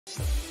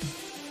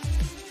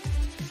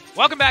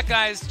Welcome back,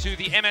 guys, to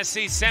the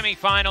MSC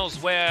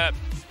semifinals, where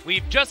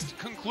we've just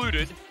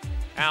concluded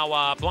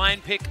our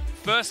blind pick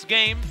first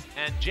game,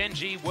 and Gen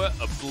G were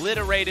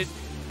obliterated.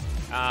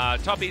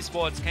 Top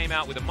Esports came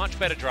out with a much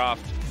better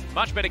draft,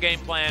 much better game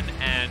plan,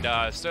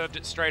 and served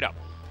it straight up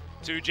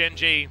to Gen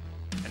G.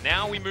 And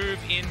now we move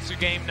into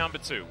game number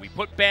 2. We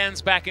put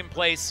bans back in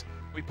place,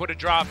 we put a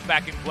draft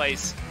back in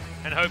place,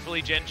 and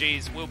hopefully Gen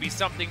G's will be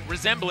something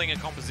resembling a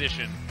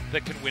composition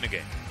that can win a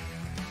game.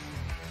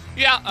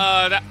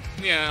 Yeah,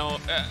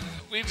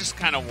 we just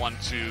kind of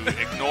want to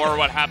ignore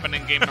what happened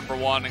in game number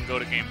 1 and go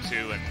to game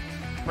 2 and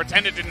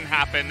pretend it didn't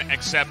happen,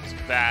 except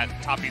that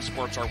Top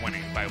Esports are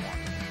winning by 1.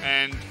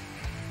 And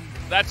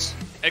that's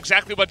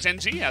exactly what Gen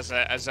G as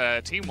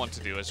a team want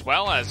to do, as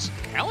well as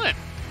Kellen.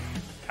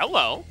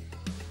 Hello.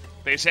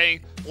 They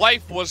say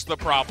Life was the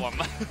problem.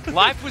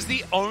 Life was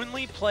the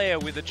only player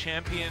with a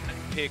champion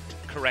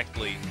picked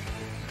correctly,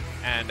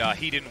 and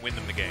he didn't win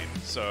them the game,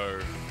 so...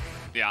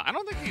 Yeah, I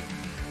don't think he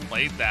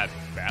played that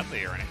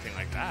badly or anything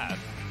like that.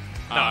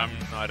 No,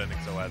 I don't think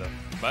so either.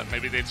 But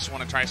maybe they just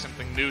want to try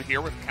something new here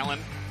with Kellen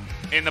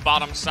in the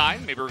bottom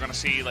side. Maybe we're going to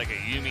see like a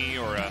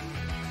Yumi or a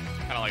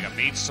kind of like a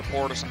mage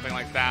support or something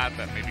like that.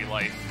 That maybe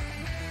Life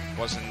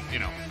wasn't,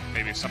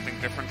 maybe something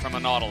different from a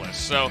Nautilus.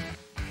 So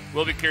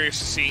we'll be curious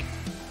to see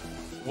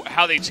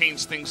how they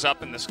change things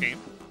up in this game.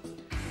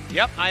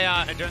 Yep,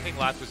 I don't think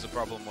Life was the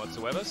problem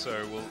whatsoever.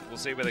 So we'll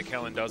see whether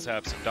Kellen does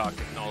have some dark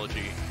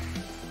technology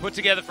put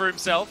together for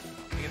himself.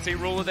 You can see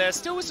Ruler there,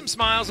 still with some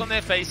smiles on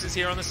their faces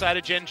here on the side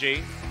of Gen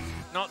G.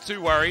 Not too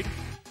worried.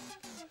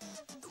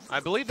 I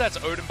believe that's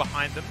Odin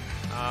behind them,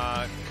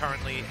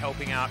 currently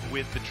helping out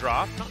with the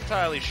draft. Not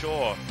entirely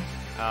sure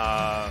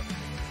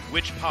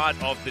which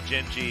part of the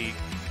Gen G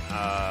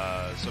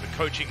sort of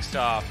coaching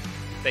staff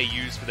they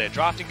use for their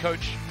drafting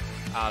coach.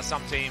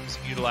 Some teams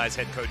utilize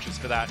head coaches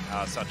for that,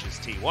 such as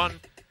T1,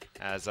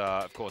 as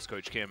of course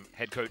Coach Kim,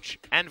 head coach,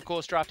 and of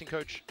course drafting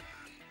coach.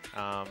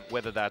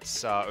 Whether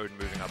that's Odin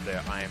moving up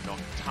there, I am not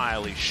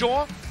entirely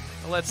sure.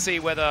 Let's see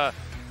whether,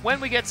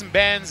 when we get some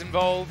bans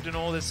involved and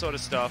all this sort of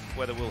stuff,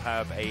 whether we'll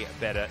have a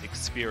better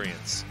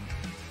experience.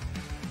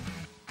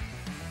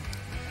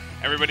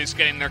 Everybody's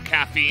getting their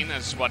caffeine,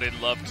 is what I'd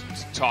love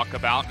to talk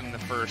about in the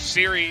first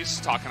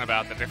series, talking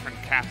about the different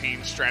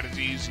caffeine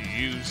strategies you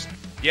use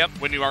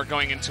when you are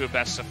going into a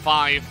best of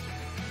 5.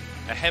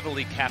 A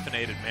heavily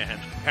caffeinated man,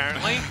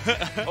 apparently.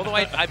 Although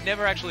I've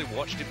never actually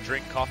watched him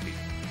drink coffee.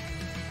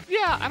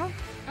 Yeah, I don't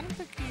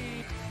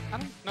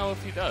know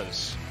if he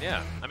does.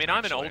 Yeah, I mean,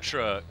 I'm an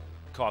ultra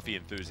coffee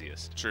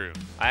enthusiast. True.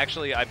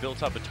 I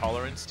built up a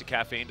tolerance to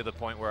caffeine to the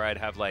point where I'd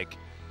have like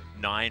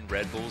 9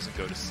 Red Bulls and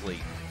go to sleep,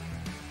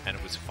 and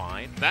it was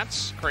fine.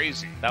 That's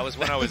crazy. That was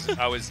when I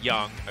was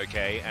young,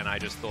 okay, and I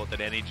just thought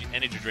that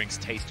energy drinks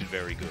tasted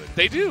very good.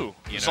 They do.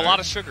 There's a lot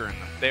of sugar in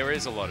them. There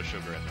is a lot of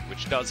sugar in them,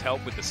 which does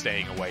help with the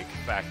staying awake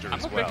factor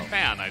as well. I'm a big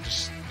fan. I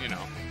just,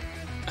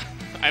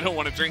 I don't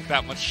want to drink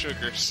that much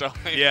sugar, so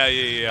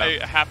I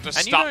have to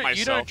stop myself.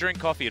 You don't drink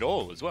coffee at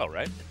all as well,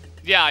 right?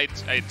 Yeah,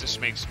 it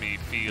just makes me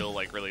feel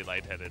like really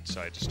lightheaded,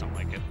 so I just don't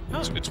like it.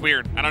 It's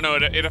weird. I don't know.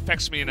 It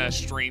affects me in a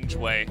strange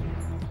way.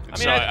 I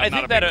mean, I'm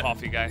not a big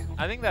coffee guy.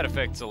 I think that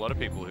affects a lot of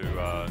people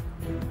who,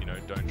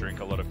 don't drink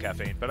a lot lot of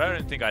caffeine, but I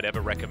don't think I'd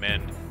ever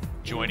recommend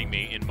joining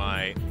me in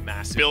my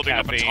massive building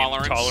caffeine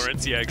up a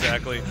tolerance. Yeah,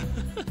 exactly.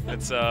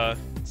 It's not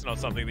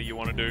something that you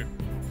want to do.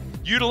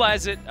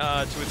 Utilize it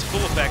to its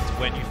full effect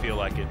when you feel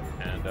like it,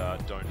 and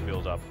don't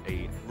build up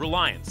a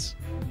reliance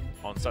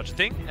on such a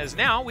thing, as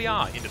now we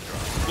are into the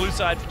draft. Blue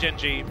side for Gen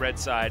G, red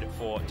side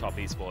for Top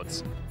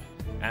Esports.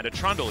 And a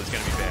Trundle is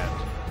going to be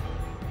banned.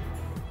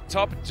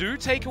 Top do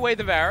take away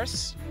the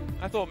Varus.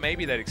 I thought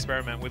maybe they'd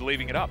experiment with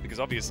leaving it up, because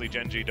obviously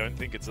Gen G don't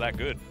think it's that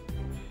good.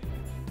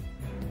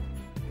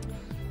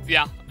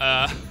 Yeah,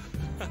 I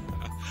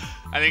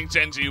think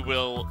Gen G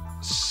will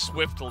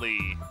swiftly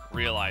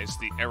realize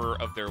the error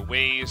of their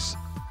ways,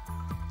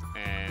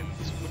 and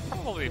would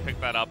probably pick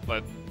that up,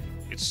 but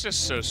it's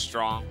just so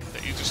strong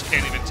that you just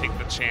can't even take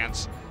the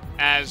chance.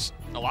 As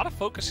a lot of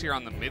focus here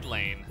on the mid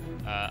lane,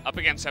 up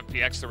against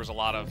FPX, there was a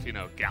lot of,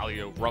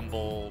 Galio,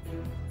 Rumble,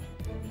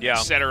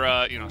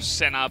 etc.,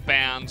 Senna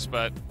bans,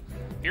 but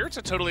here it's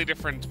a totally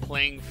different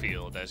playing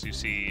field, as you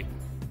see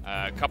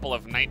a couple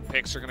of Knight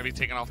picks are going to be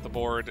taken off the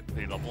board,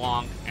 the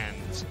LeBlanc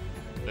and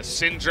the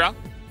Syndra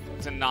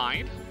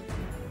denied.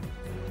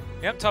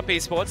 Yep, Top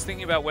Esports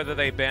thinking about whether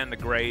they ban the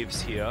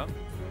Graves here.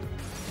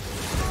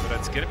 But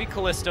it's going to be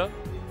Callista.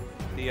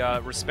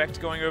 The Respect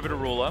going over to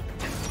Ruler.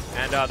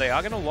 And they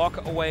are going to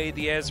lock away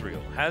the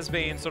Ezreal. Has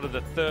been sort of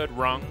the third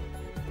rung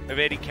of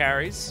Eddie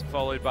carries,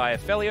 followed by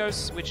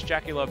Aphelios, which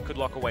Jackie Love could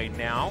lock away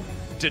now.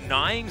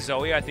 Denying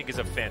Zoe, I think, is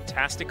a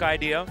fantastic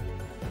idea.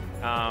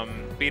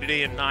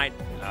 BDD and Knight.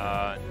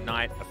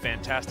 Knight, a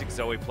fantastic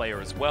Zoe player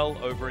as well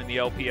over in the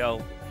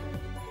LPL.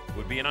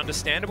 Would be an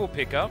understandable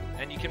pickup,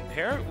 and you can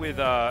pair it with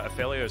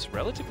Aphelios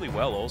relatively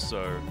well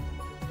also,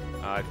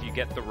 if you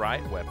get the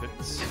right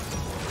weapons.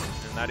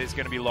 And that is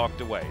going to be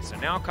locked away. So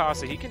now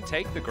Casa, he can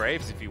take the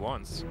Graves if he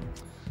wants.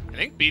 I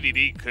think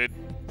BDD could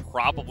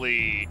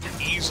probably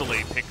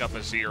easily pick up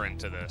Azir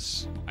into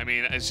this. I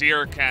mean,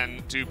 Azir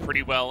can do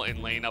pretty well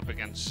in lane up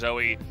against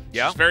Zoe.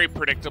 Yeah. She's very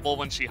predictable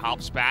when she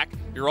hops back.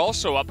 You're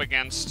also up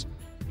against,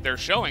 they're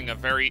showing a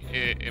very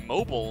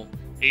immobile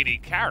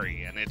AD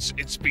carry, and it's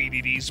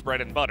BDD's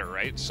bread and butter,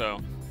 right? So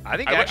I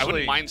think I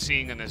wouldn't mind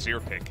seeing an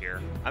Azir pick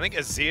here. I think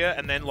Azir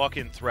and then lock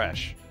in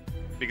Thresh.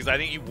 Because I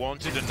think you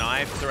want to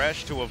deny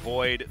Thresh to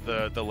avoid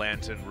the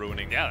Lantern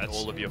ruining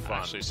all of your fun.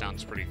 Actually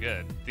sounds pretty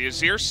good. The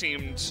Azir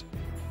seemed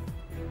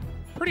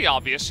pretty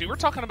obvious. You were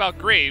talking about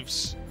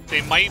Graves.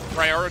 They might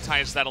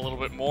prioritize that a little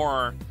bit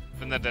more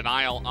than the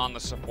denial on the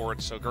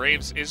support, so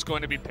Graves is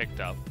going to be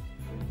picked up.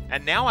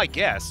 And now I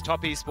guess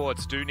Top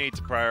Esports do need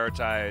to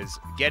prioritize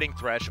getting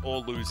Thresh or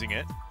losing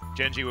it.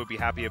 Genji would be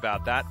happy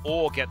about that,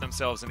 or get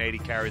themselves an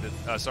AD carry, that,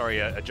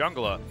 a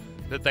jungler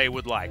that they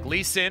would like.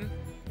 Lee Sin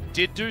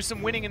did do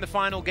some winning in the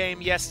final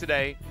game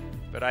yesterday,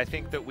 but I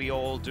think that we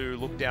all do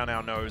look down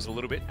our nose a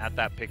little bit at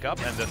that pickup.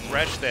 And the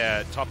Thresh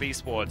there, Top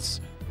Esports,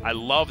 I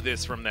love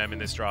this from them in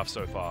this draft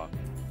so far.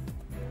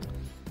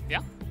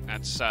 Yeah,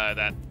 that's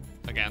that,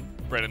 again,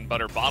 bread and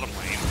butter bottom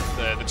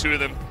lane. The two of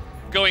them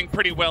going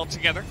pretty well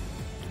together.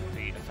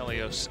 The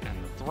Aphelios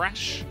and the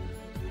Thresh.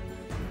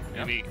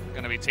 Yumi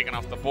going to be taken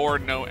off the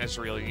board. No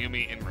Ezreal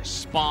Yumi in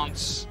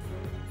response.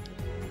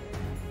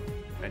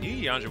 And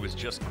Yu Yanja was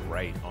just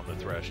great on the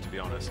Thresh, to be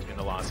honest, in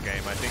the last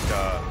game. I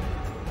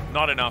think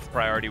not enough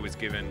priority was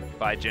given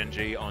by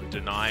Genji on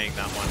denying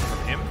that one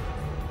from him.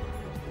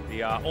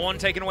 The Ornn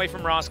taken away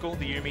from Rascal,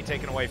 the Yumi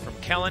taken away from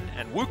Kellen,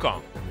 and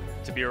Wukong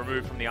to be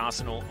removed from the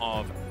arsenal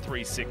of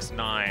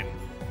 369.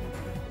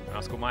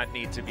 Rascal might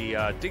need to be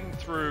digging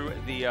through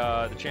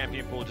the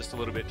champion pool just a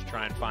little bit to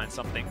try and find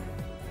something.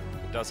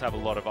 He does have a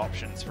lot of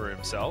options for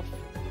himself.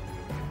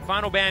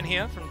 Final ban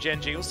here from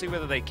Genji. We'll see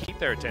whether they keep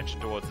their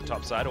attention towards the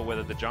top side or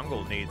whether the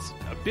jungle needs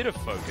a bit of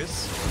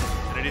focus.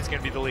 And it is going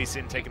to be the Lee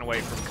Sin taken away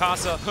from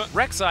Kasa.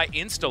 Rek'Sai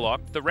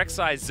insta-locked. The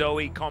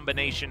Rek'Sai-Zoe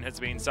combination has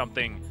been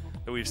something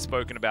that we've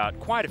spoken about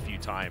quite a few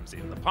times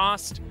in the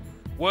past.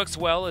 Works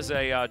well as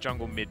a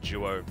jungle mid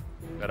duo.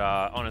 But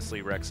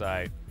honestly,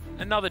 Rek'Sai,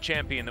 another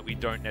champion that we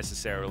don't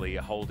necessarily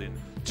hold in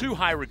too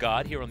high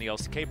regard here on the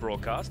LCK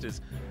broadcast,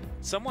 is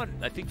someone,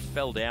 I think,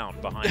 fell down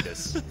behind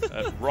us,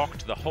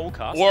 rocked the whole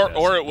cast.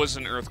 Or it was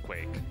an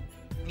earthquake.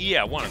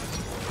 Yeah, one of the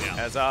two.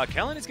 Yeah. As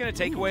Kellen is going to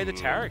take away the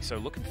Taric, so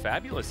looking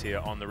fabulous here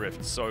on the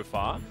Rift so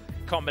far.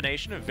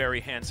 Combination of very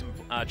handsome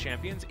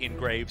champions in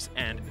Graves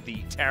and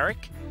the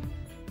Taric.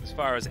 As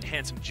far as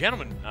handsome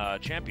gentleman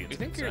champions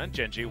concerned,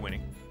 Genji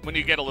winning. When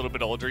you get a little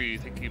bit older, you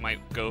think you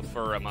might go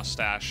for a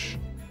mustache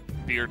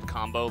beard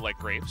combo like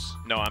Graves?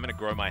 No, I'm going to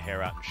grow my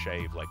hair out and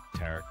shave like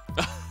Taric.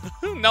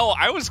 No,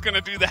 I was going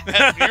to do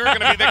that. You were going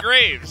to be the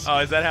Graves. Oh,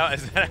 is that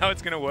how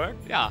it's going to work?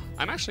 Yeah,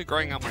 I'm actually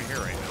growing out my hair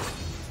right now.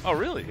 Oh,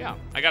 really? Yeah.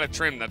 I got it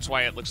trimmed. That's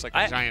why it looks like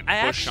a giant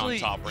bush on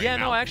top right now. Yeah,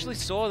 no, I actually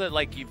saw that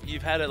like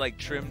you've had it like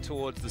trimmed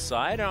towards the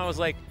side, and I was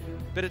like,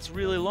 but it's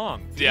really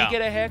long. Did you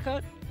get a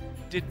haircut?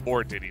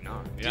 Or did he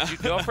not? Did your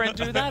girlfriend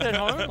do that at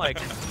home? Like,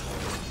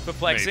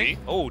 perplexing. Maybe.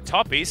 Oh,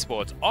 Top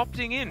Esports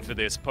opting in for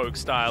this poke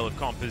style of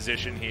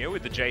composition here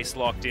with the Jace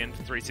locked in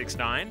for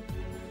 369.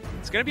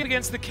 It's going to be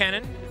against the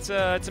Kennen. It's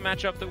a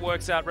matchup that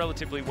works out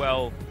relatively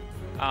well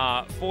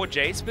for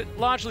Jace, but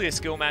largely a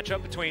skill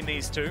matchup between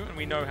these two, and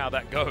we know how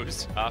that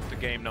goes after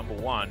game number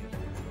one.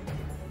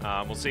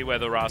 We'll see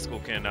whether Rascal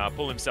can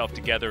pull himself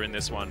together in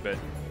this one, but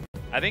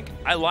I think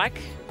I like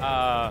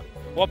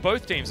what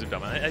both teams have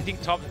done. I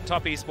think Top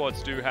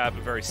Esports do have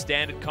a very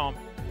standard comp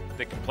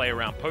that can play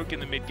around poke in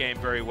the mid game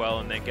very well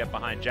and then get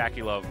behind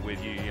Jackie Love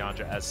with Yu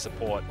Yanja as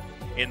support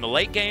in the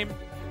late game.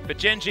 But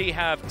Genji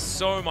have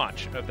so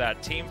much of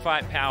that team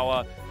fight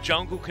power,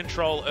 jungle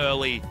control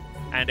early,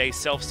 and a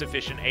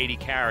self-sufficient AD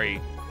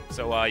carry.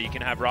 So you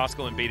can have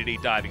Rascal and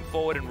BDD diving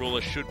forward, and Ruler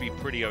should be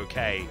pretty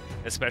okay,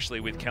 especially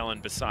with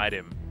Kellen beside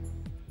him.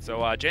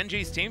 So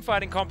Genji's team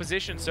fighting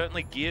composition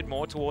certainly geared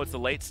more towards the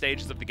late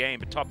stages of the game,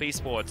 but Top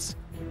Esports,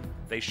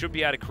 they should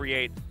be able to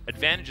create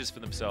advantages for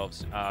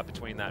themselves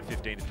between that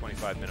 15 to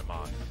 25-minute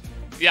mark.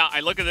 Yeah, I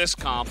look at this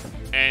comp,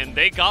 and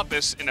they got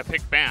this in a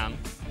pick ban,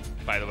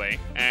 by the way,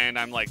 and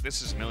I'm like,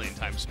 this is a million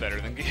times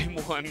better than game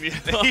one. You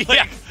know,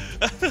 yeah.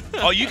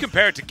 Oh, you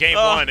compare it to game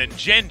one, and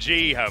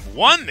Genji have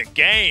won the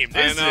game.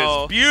 This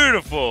is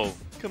beautiful.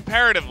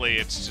 Comparatively,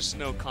 it's just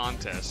no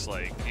contest.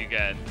 Like, you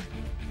get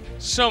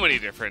so many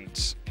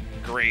different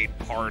great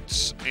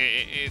parts.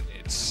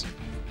 It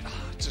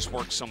just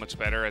works so much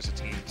better as a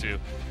team, too.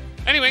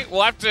 Anyway,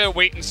 we'll have to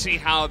wait and see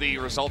how the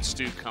results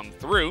do come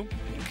through.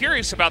 I'm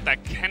curious about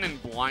that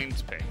Kennen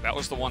blind pick. That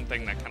was the one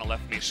thing that kind of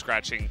left me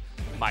scratching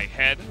my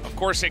head. Of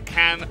course, it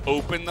can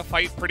open the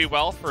fight pretty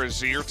well for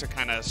Azir to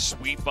kind of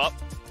sweep up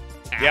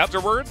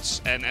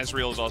afterwards, and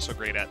Ezreal is also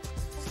great at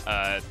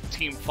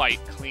team fight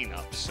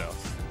cleanup, so...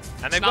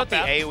 And they've got the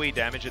AoE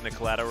damage and the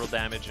collateral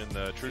damage and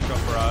the True Shot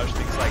Barrage,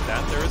 things like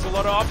that. There is a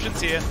lot of options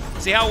here.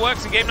 See how it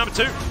works in game number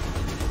 2.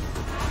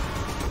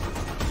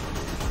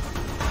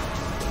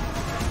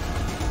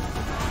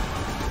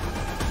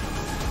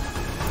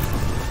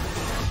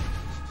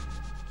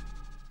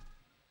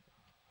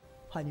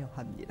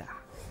 환영합니다.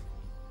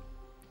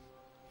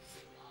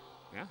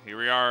 Yeah, here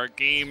we are,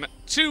 game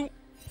 2.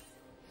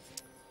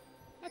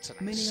 That's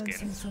a nice 미니언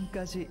skin.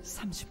 생성까지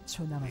 30초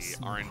The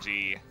남았습니다.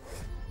 RNG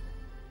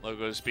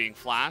logos being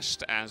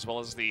flashed, as well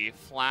as the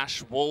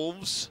Flash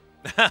Wolves.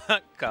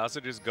 Casa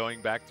just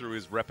going back through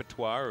his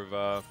repertoire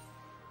of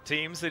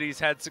teams that he's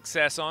had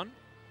success on.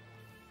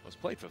 I was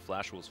played for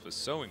Flash Wolves for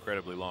so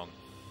incredibly long.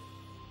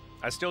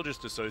 I still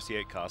just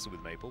associate Casa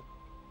with Maple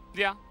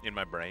Yeah. in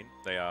my brain.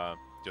 They are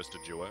just a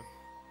duo.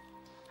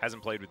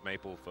 Hasn't played with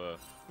Maple for a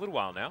little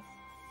while now.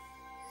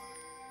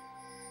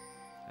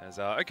 As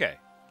okay.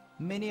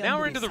 Now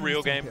we're into the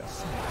real game.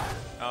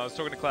 I was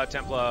talking to Cloud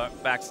Templar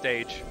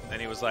backstage, and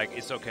he was like,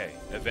 "It's okay,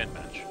 event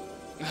match."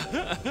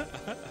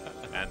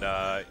 And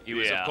he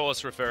was, of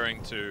course,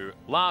 referring to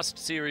last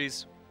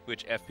series,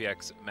 which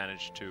FPX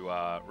managed to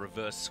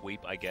reverse sweep,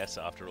 I guess,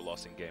 after a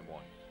loss in Game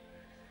 1.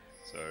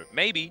 So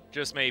maybe,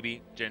 just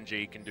maybe, Gen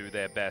G can do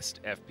their best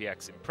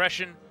FPX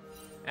impression.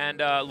 And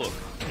look,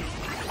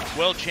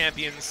 world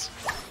champions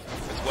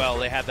as well,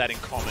 they have that in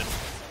common.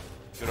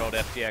 Good old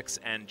FPX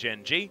and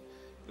Gen G.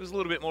 It was a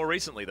little bit more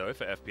recently, though,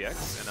 for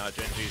FPX, and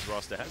Gen G's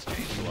roster has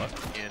changed a lot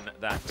in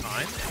that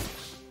time.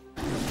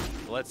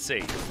 Let's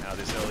see how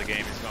this early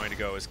game is going to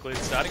go. As Clid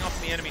starting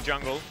off in the enemy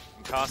jungle,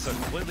 and Casa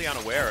completely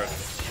unaware of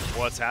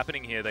what's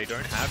happening here. They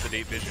don't have the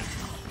deep vision.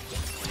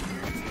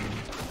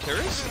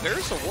 There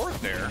is a ward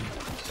there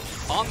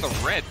on the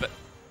red, but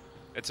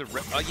It's a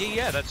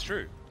yeah, that's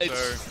true.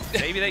 So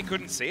maybe they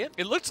couldn't see it?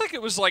 it looks like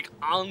it was like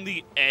on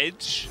the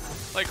edge,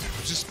 like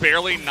just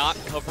barely not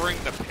covering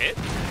the pit.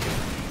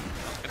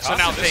 And so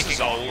now this taking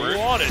is awkward. a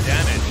lot of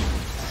damage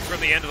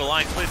from the end of the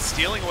line. Clid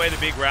stealing away the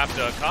big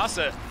Raptor.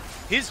 Casa,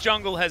 his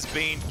jungle has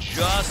been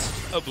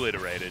just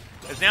obliterated.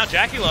 As now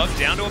JackieLove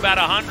down to about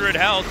 100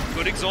 health.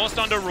 Good exhaust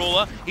onto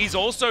Ruler. He's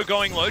also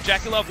going low.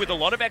 JackieLove with a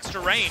lot of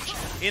extra range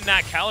in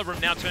that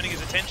Calibrum, now turning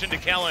his attention to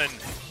Kellen.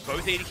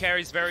 Both AD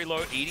carries very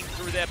low, eating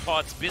through their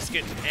pots.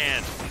 Biscuit in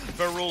hand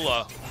for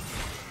Ruler.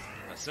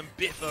 Some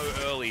biffo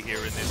early here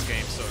in this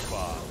game so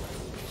far.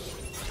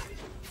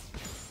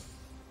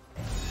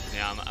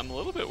 Yeah, I'm a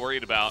little bit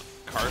worried about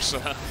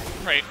Karsa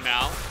right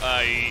now.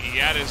 He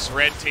had his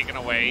red taken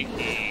away.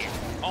 He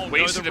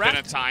wasted a bit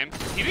of time.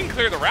 He didn't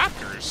clear the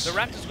Raptors. The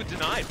Raptors were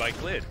denied by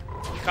Clid.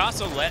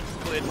 Casa let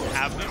Clid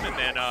have them and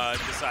then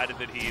decided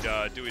that he'd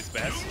do his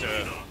best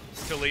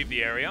to leave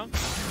the area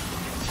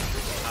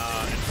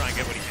and try and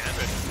get what he can,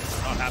 but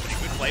it's not happening.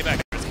 Good playback.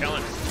 There's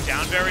Kellen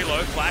down very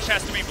low. Flash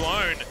has to be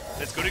blown.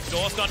 There's good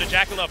exhaust onto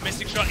JackieLove.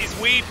 Mystic shot is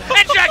weaved,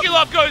 and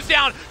JackieLove goes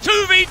down.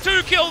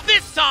 2v2 kill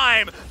this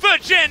time for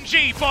Gen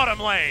G bottom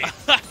lane.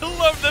 I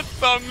love the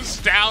thumbs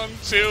down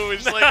too.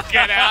 It's like,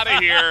 get out of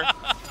here.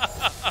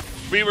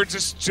 We were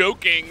just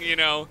joking, you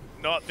know.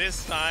 Not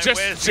this time.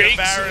 Just Where's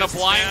Jake's in the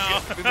blind.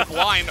 now? In the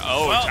blind.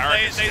 Oh, well,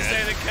 they Tarek say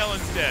that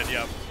Kellen's dead.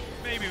 Yep.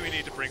 Maybe we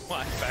need to bring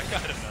life back.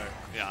 I don't know.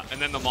 Yeah,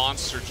 and then the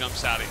monster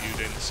jumps out at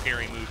you in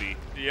Scary Movie.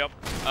 Yep.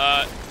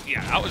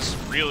 Yeah, that was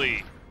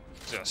really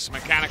just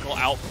mechanical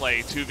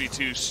outplay,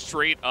 2v2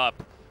 straight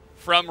up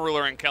from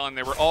Ruler and Kellen.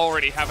 They were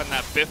already having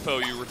that biffo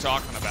you were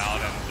talking about,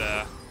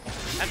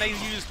 and they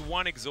used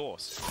one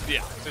exhaust.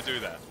 Yeah, to do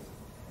that.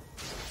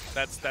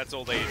 That's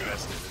all they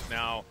invested.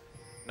 Now,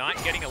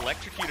 Knight getting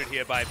electrocuted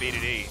here by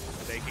BDD,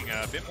 taking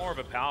a bit more of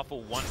a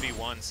powerful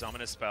 1v1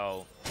 summoner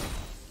spell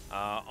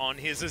on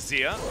his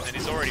Azir, and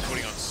he's already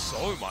putting on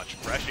so much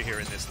pressure here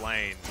in this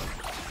lane.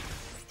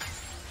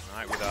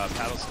 Knight with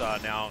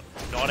Paddlestar now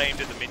not aimed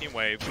at the minion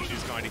wave, which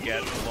is going to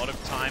get a lot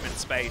of time and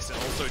space and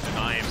also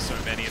deny him so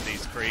many of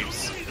these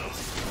creeps.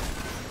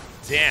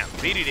 Damn,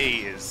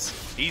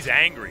 BDD he's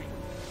angry.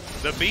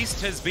 The beast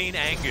has been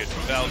angered,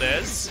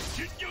 Valdez.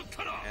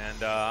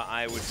 And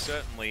I would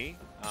certainly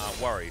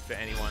worry for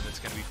anyone that's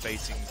going to be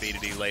facing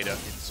BDD later in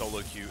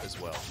solo queue as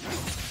well.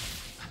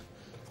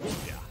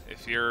 Yeah,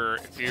 if you're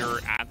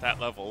at that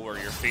level where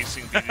you're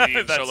facing BDD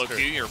in solo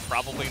queue, you're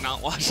probably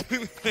not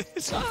watching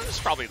this. There's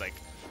probably like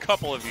a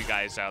couple of you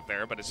guys out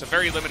there, but it's a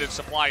very limited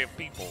supply of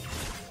people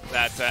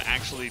that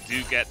actually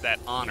do get that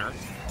honor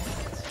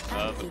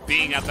of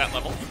being at that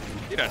level.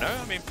 You don't know.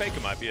 I mean,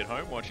 Faker might be at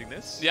home watching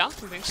this. Yeah,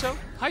 you think so?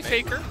 Hi,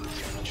 Faker.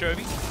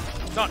 Chovy.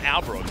 Not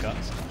our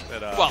broadcast,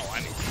 but well,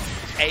 I mean,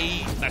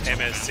 a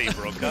MSC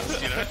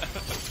broadcast, you know.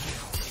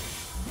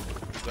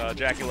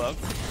 JackieLove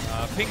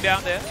pinged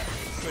out there.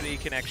 Pretty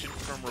connection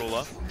from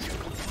Ruler.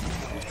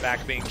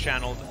 Back being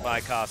channeled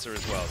by Casa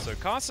as well. So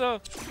Casa,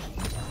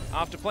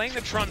 after playing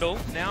the Trundle,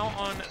 now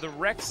on the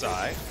Rex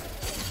side,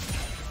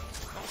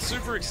 not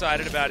super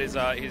excited about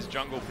his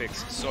jungle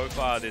picks so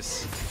far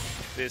this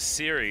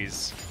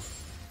series.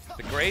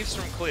 The Graves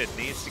from Clid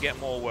needs to get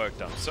more work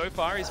done. So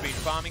far, he's been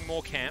farming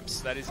more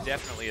camps. That is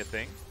definitely a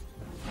thing.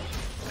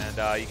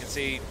 And you can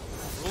see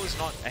Ruler's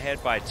not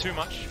ahead by too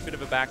much. Bit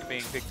of a back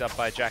being picked up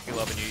by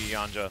JackieLove and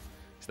Yuyanja,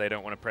 so they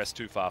don't want to press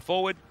too far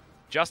forward.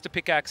 Just a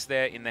pickaxe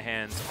there in the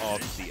hands of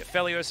the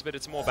Aphelios, but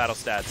it's more battle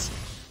stats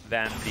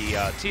than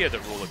the tier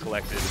that Ruler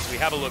collected. As we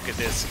have a look at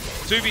this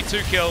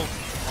 2v2 kill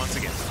once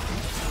again.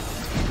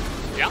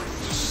 Yeah,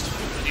 just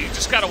you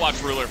just got to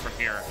watch Ruler from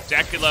here.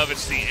 Jackie Love,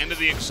 it's the end of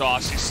the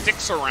exhaust. He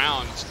sticks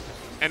around,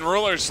 and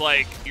Ruler's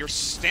like, you're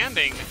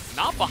standing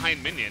not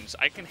behind minions.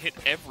 I can hit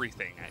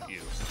everything at you.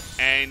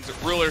 And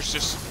Ruler's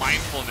just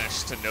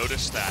mindfulness to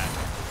notice that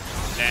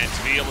and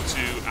to be able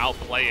to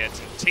outplay it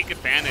and take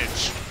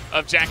advantage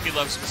of Jackie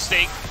Love's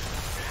mistake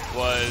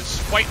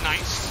was quite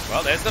nice.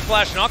 Well, there's the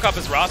flash knock-up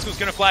as Rascal's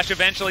going to flash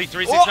eventually.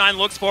 369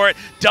 looks for it,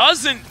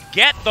 doesn't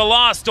get the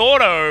last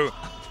auto,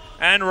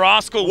 and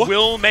Rascal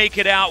will make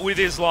it out with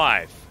his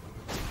life.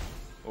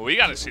 Well, we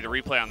got to see the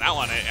replay on that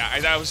one.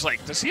 I was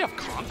like, does he have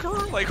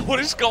Conqueror? Like, what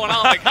is going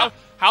on? Like,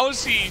 how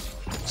is he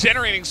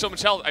generating so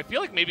much health? I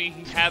feel like maybe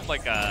he had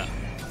like a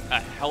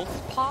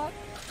health pot,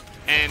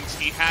 and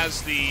he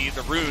has the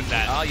rune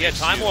that... yeah,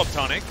 Time Warp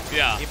Tonic.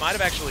 Yeah. He might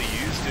have actually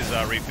used his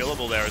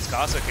refillable there as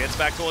Casa gets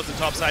back towards the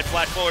top side,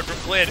 flash forward from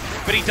Clid,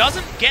 but he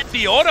doesn't get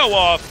the auto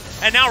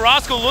off, and now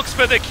Rascal looks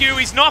for the Q.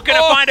 He's not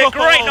going to find a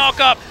great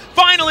knock-up.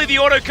 Finally, the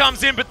auto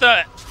comes in, but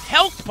the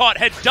health pot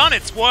had done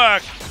its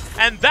work,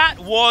 and that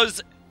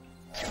was...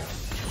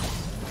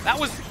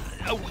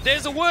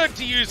 there's a word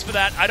to use for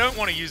that. I don't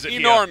want to use it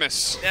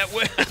enormous. Here.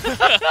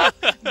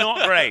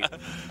 Not great.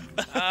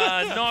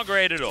 Not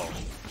great at all.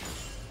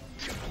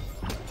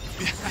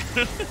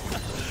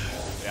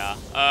 Yeah,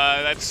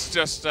 that's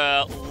just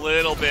a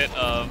little bit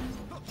of...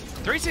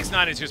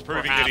 369 is just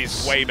proving that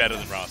he's way better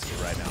than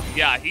Rascal right now.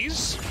 Yeah,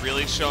 he's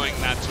really showing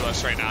that to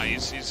us right now.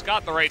 He's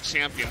got the right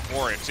champion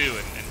for it, too.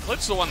 And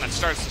Clit's the one that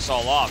starts this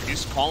all off.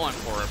 He's calling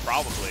for it,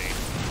 probably.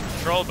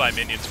 Controlled by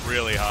minions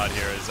really hard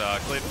here as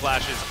Clid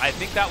flashes. I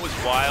think that was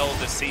while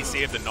the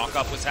CC of the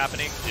knock-up was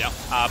happening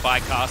by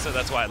Casa.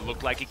 That's why it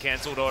looked like he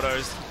cancelled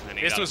autos.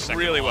 This was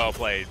really well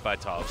played by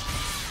Tav.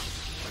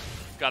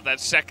 Got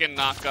that second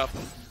knock-up,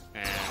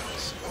 and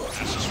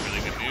that's just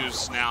really good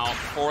news now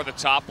for the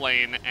top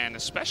lane, and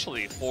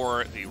especially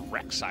for the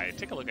Rex side.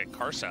 Take a look at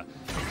Karsa.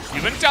 He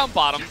went down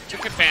bottom,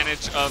 took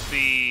advantage of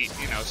the,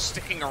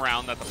 sticking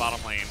around at the bottom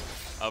lane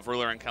of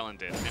Ruler and Kellen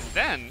did, and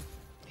then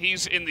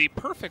he's in the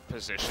perfect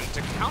position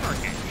to counter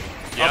game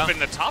up in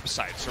the top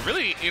side. So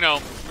really,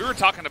 we were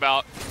talking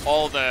about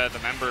all the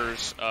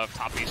members of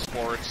Top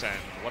Esports and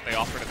what they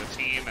offer to the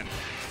team, and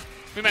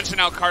we mentioned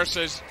how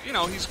Karsa's,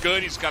 he's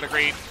good. He's got a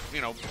great,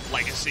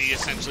 legacy.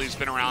 Essentially, he's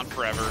been around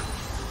forever.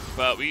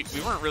 But we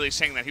weren't really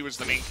saying that he was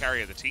the main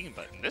carry of the team.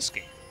 But in this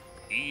game,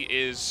 he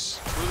is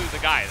truly the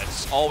guy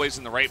that's always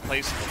in the right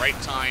place at the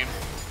right time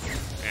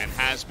and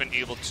has been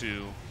able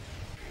to,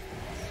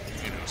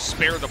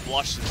 spare the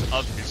blushes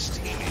of his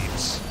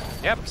teammates.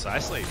 Yeah,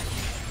 precisely.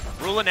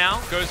 Ruler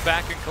now goes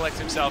back and collects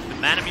himself the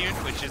Manamune,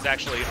 which is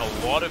actually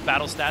a lot of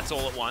battle stats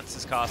all at once,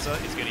 as Casa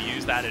is going to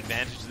use that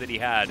advantage that he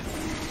had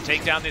to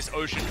take down this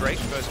Ocean Drake,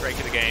 first Drake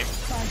of the game.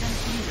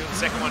 The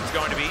second one's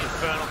going to be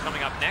Infernal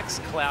coming up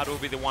next. Cloud will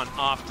be the one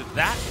after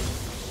that.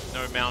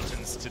 No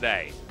mountains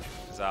today.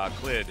 As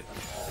Clid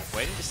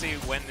waiting to see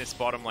when this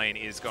bottom lane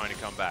is going to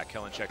come back.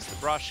 Kellen checks the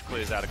brush,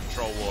 clears out a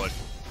control ward.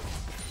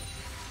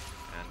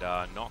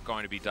 And not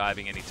going to be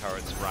diving any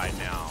turrets right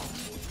now.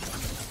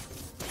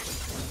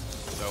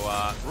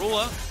 So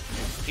Ruler,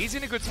 he's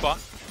in a good spot.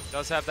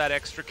 Does have that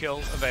extra kill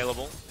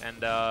available, and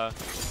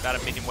about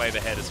a minion wave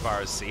ahead as far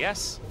as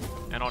CS,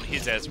 and on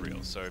his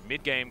Ezreal. So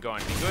mid-game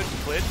going to be good.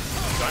 Clid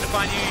going to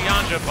find you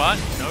Yanja, but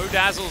no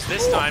dazzles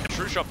this time.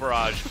 True Shot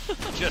Barrage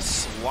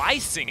just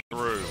slicing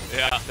through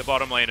the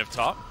bottom lane of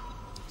top.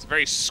 It's a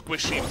very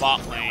squishy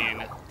bot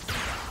lane.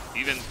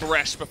 Even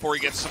Thresh, before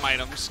he gets some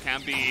items,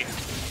 can be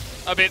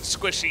a bit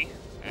squishy.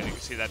 And you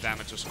can see that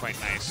damage was quite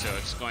nice, so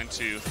it's going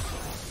to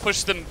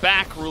push them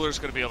back. Ruler's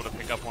going to be able to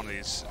pick up one of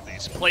these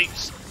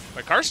plates.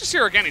 But Karsa's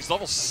here again. He's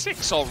level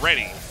 6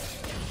 already.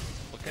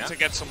 Looking to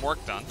get some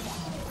work done.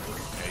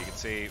 Yeah, you can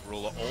see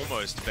Ruler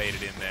almost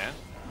baited in there.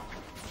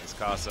 As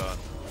Karsa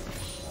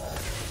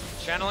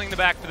channeling the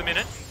back for the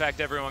minute. In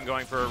fact, everyone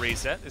going for a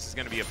reset. This is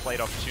going to be a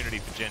plate opportunity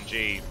for Gen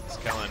G. As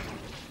Kellen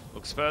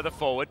looks further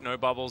forward. No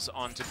bubbles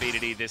onto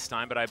BDD this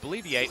time, but I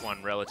believe he ate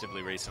one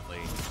relatively recently.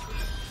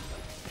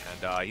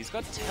 And he's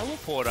got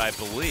teleport, I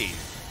believe.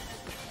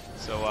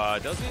 So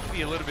does need to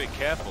be a little bit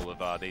careful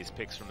of these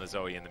picks from the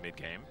Zoe in the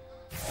mid-game.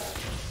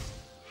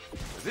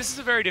 This is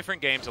a very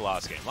different game to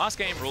last game. Last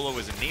game, Ruler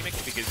was anemic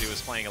because he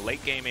was playing a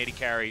late-game AD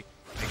carry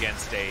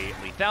against a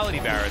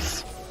lethality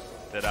Varus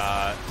that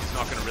is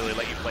not going to really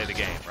let you play the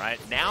game, right?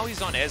 Now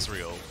he's on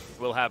Ezreal,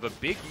 will have a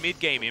big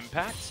mid-game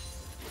impact,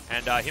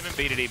 and him and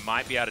BDD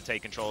might be able to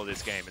take control of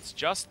this game. It's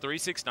just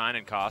 369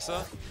 and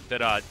Casa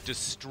that are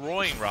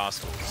destroying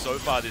Rascal so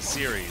far this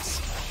series.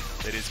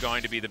 That is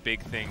going to be the big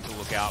thing to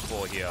look out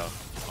for here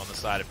on the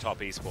side of Top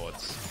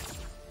Esports.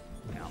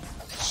 Yeah.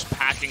 Just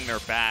packing their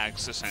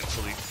bags,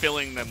 essentially,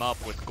 filling them up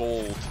with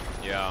gold.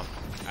 Yeah.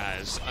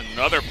 As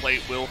another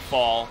plate will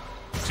fall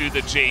to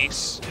the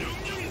Jace.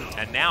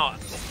 And now,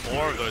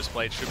 more of those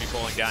plates should be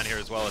falling down here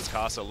as well, as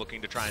Casa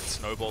looking to try and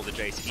snowball the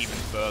Jace even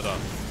further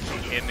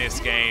in this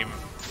game.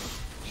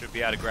 Should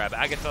be able to grab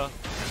Agatha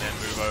and then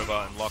move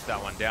over and lock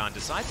that one down.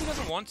 Decides he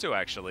doesn't want to,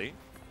 actually.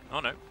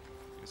 Oh, no.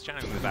 He's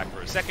channeling the back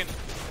for a second.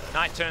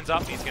 Knight turns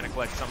up. He's going to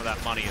collect some of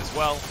that money as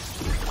well.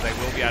 They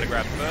will be able to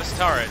grab the first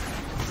turret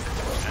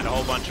And a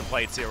whole bunch of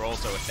plates here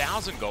also.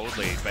 1,000 gold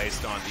lead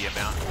based on the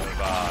amount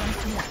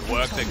of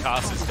work that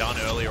Cast has done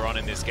earlier on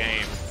in this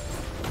game.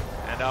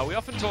 And we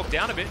often talk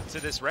down a bit to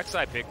this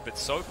Rek'Sai pick, but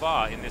so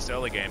far in this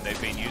early game, they've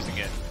been using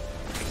it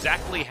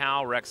exactly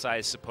how Rek'Sai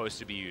is supposed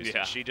to be used.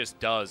 Yeah. She just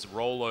does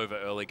roll over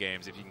early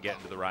games if you can get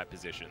into the right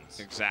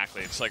positions.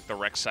 Exactly. It's like the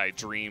Rek'Sai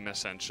dream,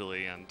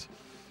 essentially, and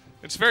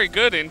it's very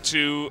good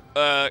into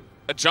a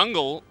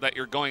jungle that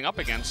you're going up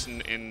against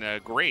in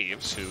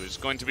Graves, who is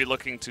going to be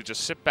looking to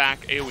just sit back,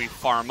 AoE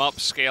farm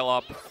up, scale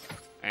up,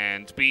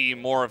 and be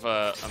more of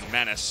a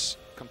menace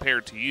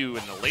compared to you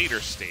in the later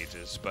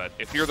stages. But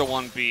if you're the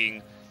one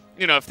being,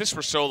 you know, if this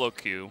were solo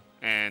queue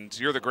and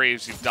you're the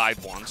Graves, you've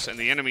died once, and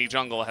the enemy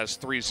jungle has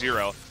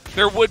 3-0,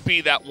 there would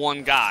be that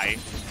one guy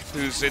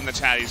who's in the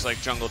chat, he's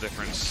like jungle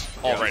difference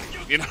already,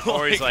 you know?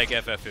 Or he's like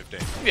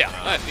FF15.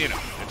 Yeah, you know,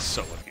 it's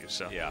solo queue,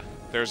 so yeah.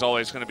 There's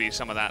always going to be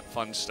some of that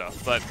fun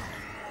stuff. But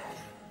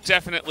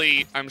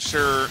definitely, I'm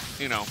sure,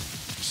 you know,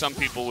 some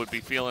people would be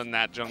feeling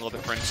that jungle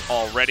difference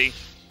already.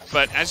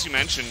 But as you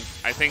mentioned,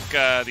 I think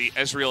the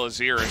Ezreal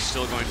Azir is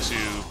still going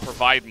to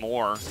provide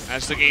more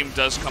as the game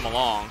does come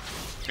along.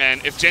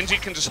 And if Gen G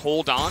can just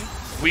hold on,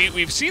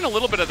 we've seen a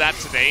little bit of that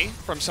today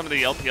from some of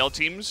the LPL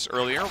teams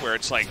earlier, where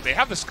it's like they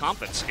have this comp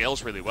that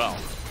scales really well.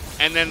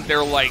 And then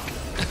they're like,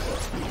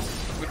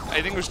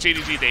 I think it was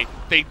JDG,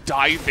 they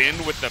dive in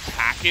with the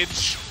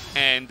package,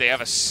 and they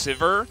have a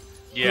Sivir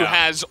who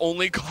has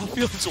only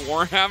Caulfield's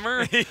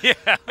Warhammer.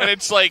 Yeah. And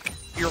it's like,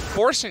 you're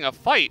forcing a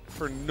fight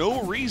for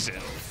no reason.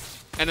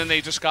 And then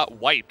they just got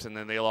wiped, and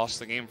then they lost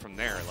the game from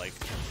there. Like,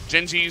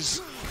 Gen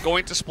G's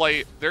going to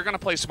play, they're going to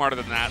play smarter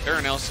than that. They're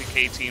an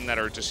LCK team that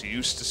are just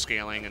used to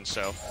scaling, and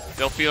so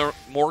they'll feel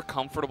more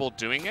comfortable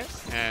doing it.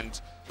 And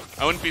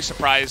I wouldn't be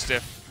surprised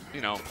if,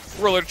 you know,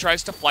 Ruler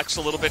tries to flex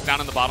a little bit down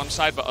on the bottom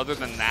side, but other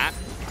than that,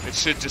 it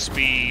should just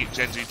be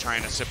Gen G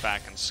trying to sit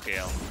back and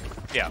scale.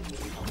 Yeah,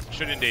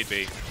 should indeed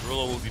be.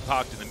 Ruler will be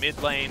parked in the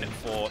mid lane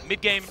for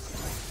mid game,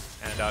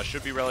 and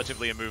should be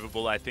relatively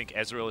immovable. I think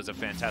Ezreal is a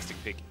fantastic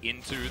pick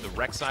into the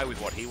Rek'Sai with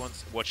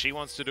what she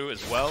wants to do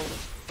as well,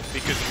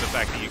 because of the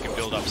fact that you can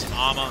build up some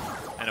armor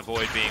and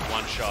avoid being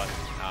one-shot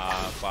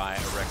by a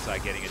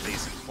Rek'Sai getting a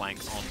decent flank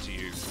onto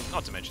you.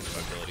 Not to mention the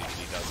mobility that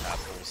he does have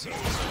also.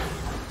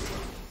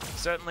 So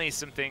certainly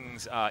some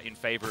things in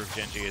favor of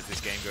Gen G as this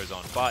game goes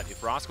on. But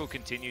if Rascal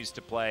continues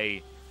to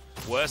play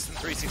worse than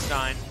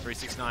 369,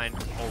 369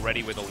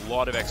 already with a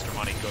lot of extra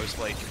money,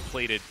 Ghostblade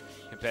completed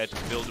compared to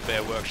the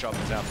Build-A-Bear Workshop,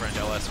 as our friend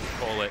LS would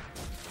call it,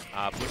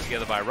 put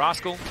together by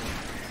Rascal.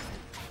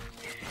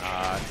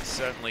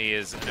 Certainly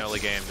is an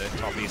early game that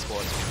Top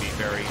Esports can be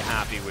very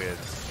happy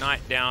with. Knight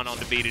down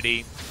onto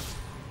B2D.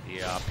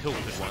 The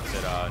pilfered ones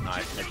that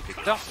Knight had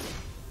picked up.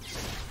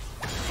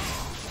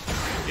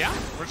 Yeah,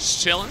 we're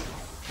just chilling.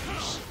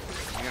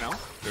 You know,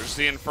 there's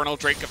the Infernal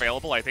Drake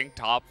available. I think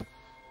Top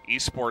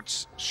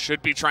Esports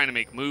should be trying to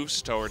make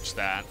moves towards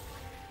that.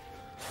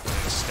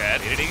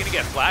 Instead, B2D going to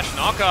get flash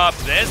knockup.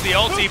 There's the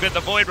ulti, but the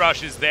Void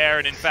Rush is there,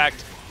 and in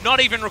fact, not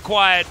even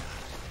required,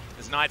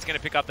 as Knight's going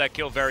to pick up that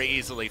kill very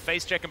easily.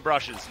 Face check and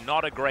brushes,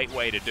 not a great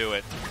way to do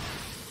it.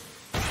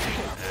 And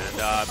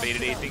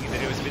B2D thinking that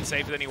he was a bit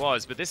safer than he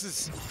was, but this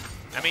is,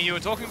 I mean, you were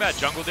talking about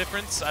jungle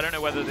difference. I don't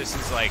know whether this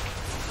is like,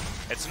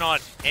 it's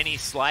not any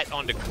slight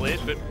onto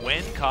Clid, but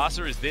when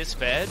Casa is this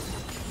fed,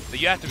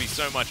 you have to be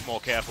so much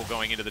more careful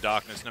going into the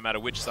darkness, no matter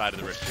which side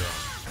of the rift you're on.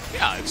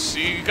 Yeah, it's,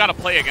 you got to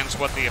play against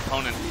what the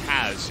opponent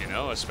has, you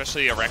know,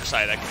 especially a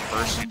Rek'Sai that can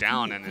burst you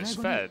down and is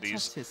fed.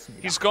 He's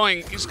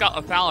got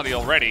lethality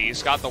already.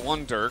 He's got the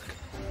one Dirk,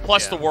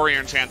 plus the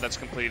Warrior Enchant that's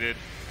completed.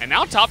 And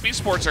now Top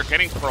Esports are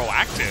getting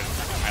proactive.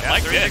 I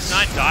like this.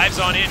 369 dives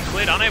on in.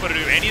 Clid unable to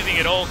do anything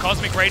at all.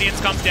 Cosmic Radiance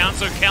comes down,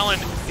 so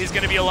Kellen is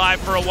going to be alive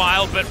for a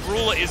while, but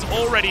Ruler is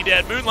already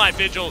dead. Moonlight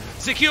Vigil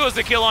secures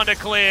the kill onto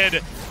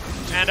Clid.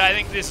 And I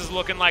think this is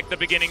looking like the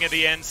beginning of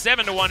the end.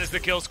 7-1 is the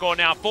kill score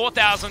now.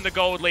 4,000 the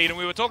gold lead. And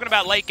we were talking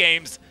about late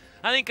games.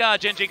 I think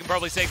Gen G can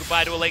probably say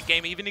goodbye to a late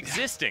game even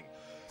existing.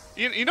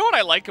 You know what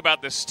I like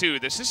about this, too?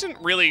 This isn't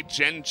really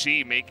Gen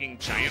G making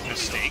giant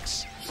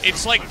mistakes.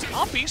 It's like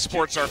Top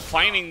Esports are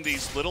finding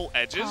these little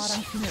edges.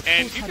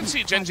 And you can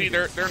see Gen G,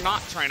 they're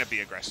not trying to be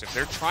aggressive.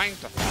 They're trying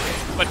to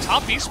fight. But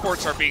Top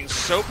Esports are being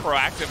so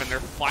proactive, and they're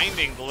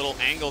finding the little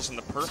angles and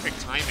the perfect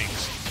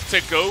timings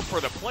to go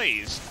for the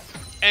plays.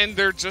 And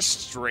they're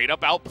just straight up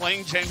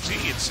outplaying Gen G.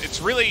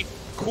 It's really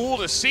cool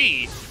to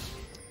see.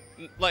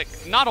 Like,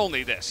 not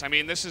only this. I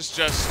mean, this is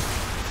just,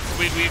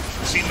 we've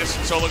seen this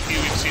in solo queue,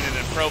 we've seen it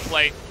in pro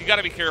play. You got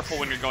to be careful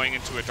when you're going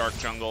into a dark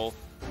jungle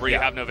where you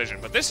have no vision.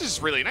 But this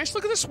is really nice.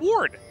 Look at this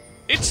ward.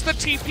 It's the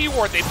TP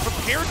ward. They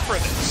prepared for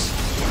this.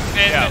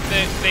 And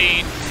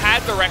they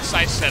had the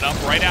Rek'Sai set up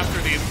right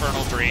after the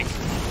Infernal Drake.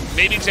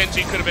 Maybe Gen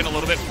G could have been a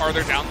little bit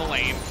farther down the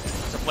lane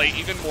to play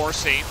even more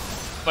safe.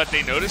 But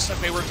they noticed that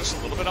they were just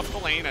a little bit up the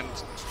lane, and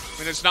I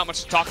mean, there's not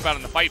much to talk about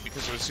in the fight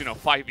because it was, you know,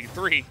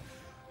 5v3,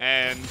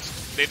 and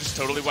they just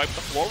totally wiped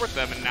the floor with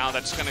them, and now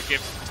that's going to give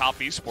Top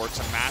Esports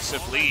a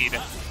massive lead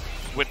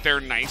with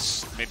their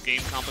nice mid-game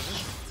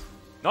composition.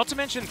 Not to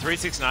mention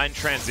 369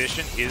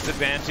 transition his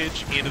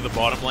advantage into the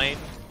bottom lane.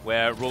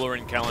 where Ruler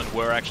and Kellen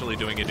were actually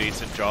doing a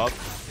decent job.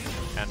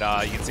 And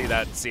you can see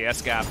that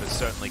CS gap is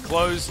certainly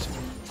closed.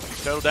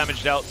 Total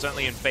damage dealt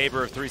certainly in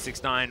favor of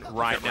 369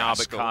 right now,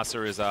 but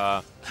Casa is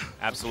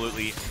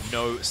absolutely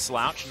no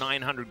slouch.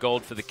 900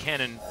 gold for the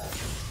cannon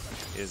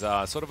is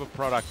sort of a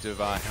product of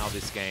how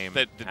this game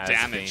has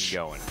damage been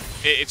going.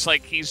 It's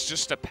like he's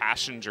just a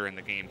passenger in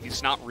the game.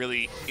 He's not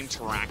really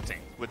interacting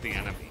with the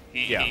enemy.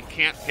 He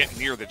can't get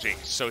near the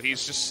Jace, so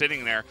he's just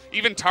sitting there.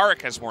 Even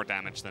Taric has more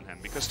damage than him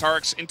because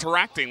Taric's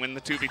interacting in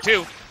the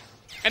 2v2.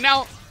 And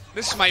now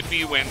this might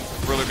be when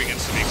Ruler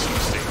begins to make some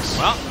mistakes.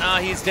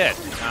 Well, he's dead.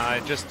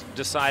 Just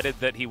decided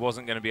that he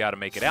wasn't going to be able to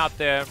make it out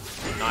there.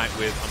 Knight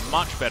with a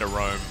much better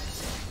roam.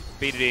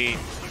 BDD,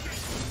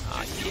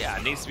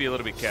 needs to be a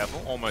little bit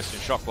careful. Almost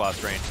in shock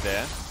blast range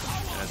there.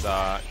 As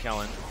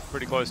Kellen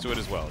pretty close to it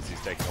as well, as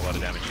he's taking a lot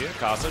of damage here.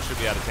 Casa should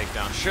be able to take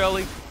down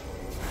Shirley.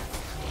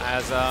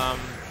 As,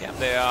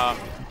 they are...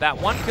 That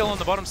one kill on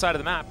the bottom side of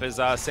the map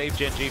has saved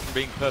Gen G from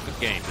being perfect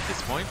game at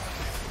this point.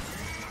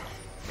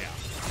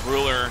 Yeah.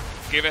 Ruler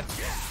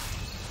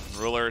giveth,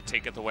 Ruler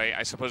taketh away.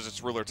 I suppose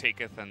it's Ruler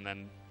taketh and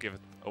then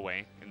giveth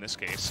away in this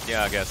case.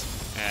 Yeah, I guess.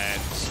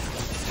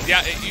 And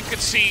yeah, you could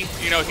see,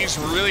 you know, he's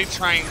really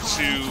trying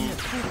to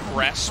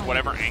press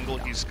whatever angle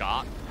he's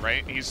got,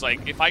 right? He's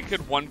like, if I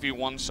could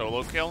 1v1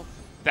 solo kill,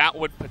 that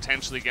would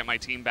potentially get my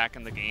team back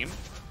in the game.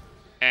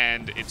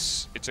 And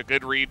it's a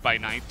good read by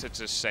Knight to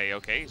just say,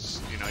 okay, he's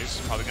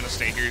probably going to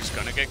stay here. He's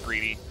going to get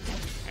greedy.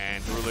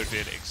 And Ruler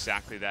did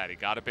exactly that. He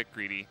got a bit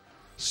greedy.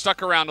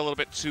 Stuck around a little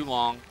bit too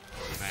long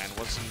and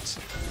wasn't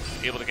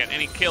able to get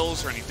any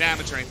kills or any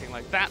damage or anything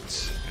like that,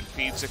 and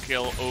feeds a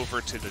kill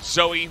over to the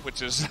Zoe,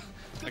 which is,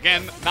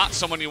 again, not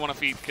someone you want to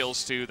feed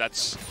kills to.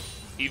 That's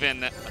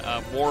even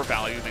more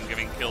value than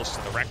giving kills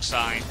to the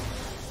Rek'Sai.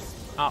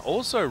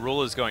 Also,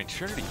 Ruler's going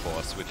Trinity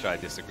Force, which I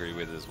disagree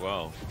with as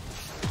well.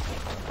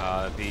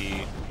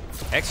 The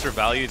extra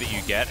value that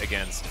you get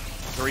against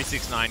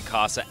 369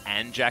 Casa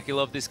and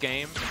Jackulov this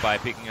game by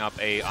picking up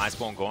a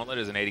Iceborne Gauntlet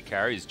as an 80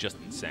 carry is just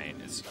insane.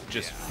 It's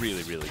just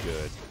really, really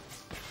good.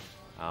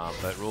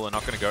 But Ruler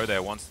not going to go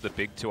there once the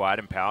big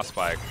 2-item power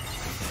spike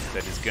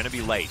that is going to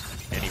be late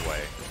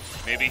anyway.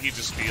 Maybe he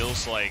just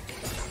feels like,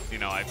 you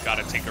know, I've got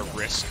to take a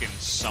risk in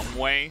some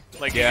way.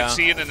 Like, you can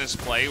see it in his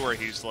play where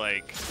he's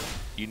like,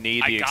 you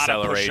need the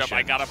acceleration. Push up.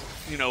 I gotta,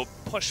 you know,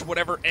 push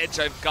whatever edge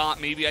I've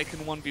got. Maybe I can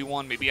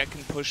 1v1. Maybe I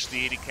can push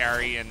the 80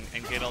 carry and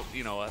get a,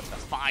 you know, a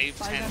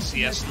 5-10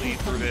 CS lead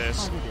through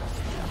this.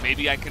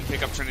 Maybe I can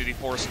pick up Trinity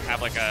Force and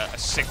have like a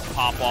sick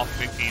pop-off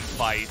mid-game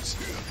fight.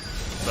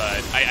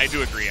 But I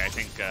do agree. I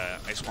think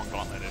Iceborne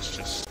Gauntlet is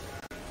just,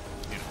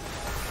 you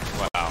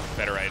know, wow,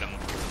 better item.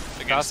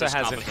 Casa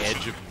has an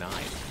edge of 9.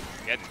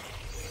 Yeah.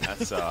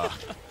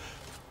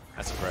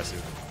 That's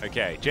impressive.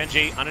 Okay, Gen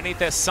G underneath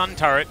their sun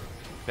turret.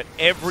 But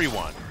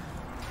everyone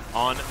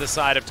on the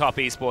side of top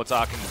esports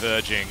are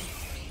converging.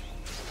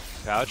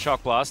 Powered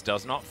Shock Blast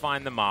does not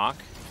find the mark,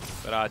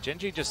 but Gen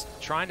G just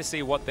trying to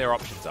see what their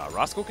options are.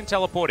 Rascal can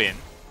teleport in.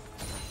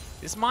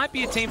 This might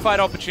be a teamfight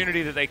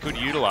opportunity that they could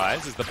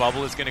utilize, as the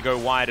bubble is going to go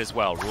wide as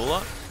well.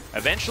 Ruler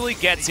eventually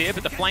gets here,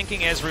 but the flanking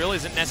Ezreal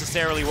isn't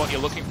necessarily what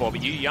you're looking for,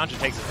 but Yanja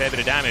takes a fair bit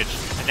of damage,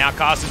 and now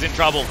Casta's in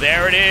trouble.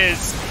 There it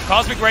is.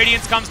 Cosmic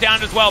Radiance comes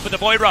down as well, but the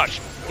Void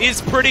Rush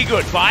is pretty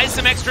good. Buys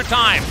some extra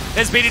time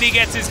as BDD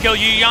gets his kill.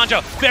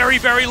 Yanja very,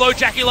 very low.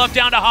 Jackulov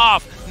down to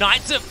half.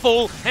 Knight's at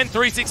full, and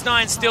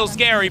 369 still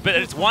scary, but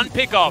it's one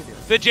pick-off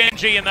for Gen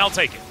G, and they'll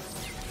take it.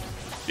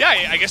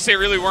 Yeah, I guess they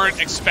really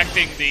weren't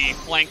expecting the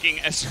flanking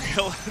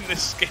Ezreal in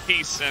this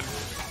case. And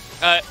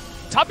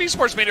Top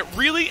Esports made it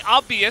really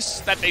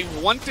obvious that they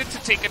wanted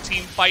to take a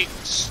team fight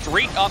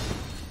straight up.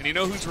 And you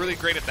know who's really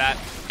great at that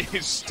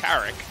is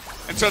Taric.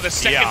 And so the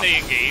second they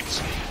engage,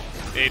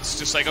 it's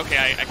just like,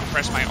 okay, I can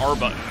press my R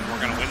button and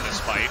we're going to win this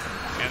fight.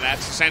 And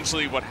that's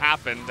essentially what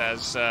happened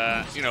as,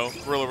 you know,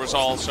 Ruler was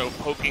also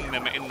poking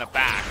them in the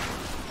back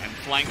and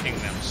flanking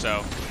them.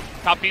 So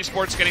Top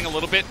Esports getting a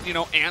little bit, you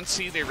know,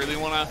 antsy. They really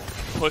want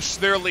to push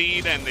their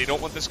lead and they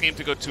don't want this game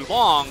to go too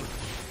long.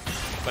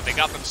 But they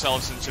got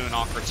themselves into an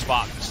awkward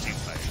spot in this team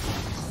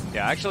fight.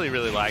 Yeah, I actually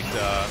really liked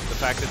the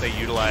fact that they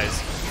utilized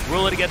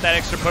Ruler to get that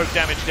extra poke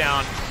damage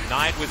down.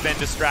 Knight was then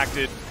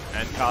distracted,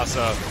 and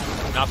Casa,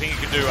 nothing he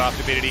could do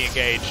after BDD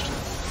engaged.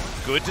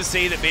 Good to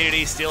see that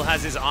BDD still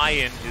has his eye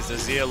in. His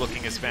Azir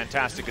looking as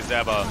fantastic as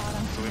ever.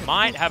 So we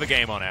might have a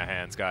game on our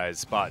hands,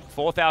 guys. But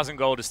 4,000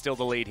 gold is still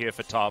the lead here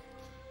for top.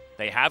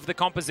 They have the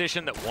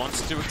composition that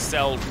wants to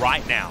excel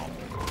right now.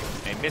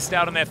 They missed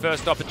out on their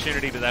first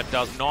opportunity, but that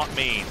does not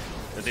mean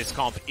that this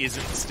comp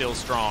isn't still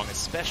strong,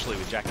 especially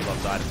with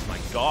Jackulov's items. My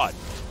God.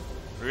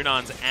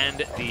 Runans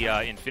and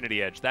the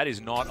Infinity Edge. That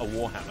is not a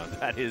Warhammer.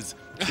 That is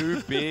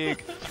two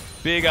big,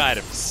 big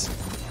items.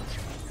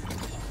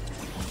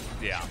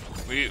 Yeah.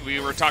 We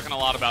were talking a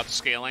lot about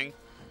scaling,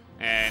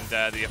 and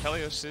the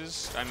Aphelios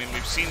is, I mean,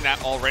 we've seen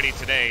that already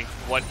today,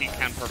 what he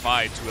can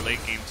provide to a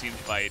late-game team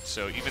fight.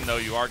 So even though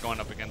you are going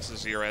up against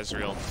Azir,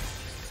 Ezreal,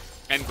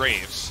 and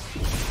Graves,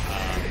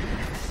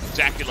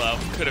 Jackulov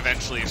could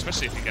eventually,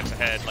 especially if he gets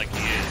ahead like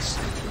he is,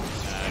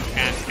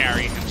 can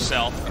carry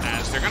himself,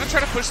 as they're going to try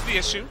to push the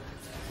issue.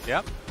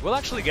 Yep. We'll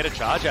actually get a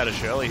charge out of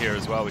Shirley here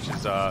as well, which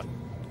is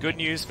good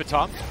news for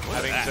Tom.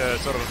 Having to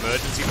sort of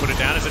emergency put it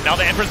down as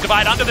another Emperor's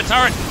Divide under the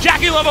turret.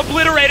 Jackie Love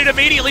obliterated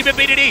immediately, but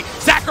BDD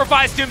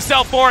sacrificed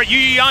himself for it. Yu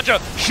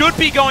Yanja should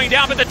be going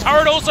down, but the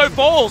turret also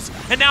falls.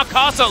 And now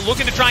Casa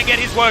looking to try and get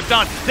his work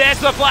done. There's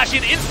the flash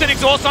in, instant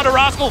exhaust onto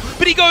Rascal,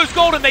 but he goes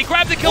golden. They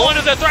grab the kill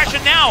under the Thresh,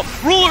 and now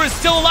Ruler is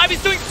still alive.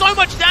 He's doing so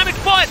much damage,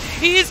 but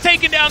he is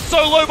taken down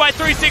so low by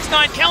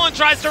 369. Kellen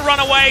tries to run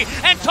away,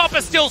 and Top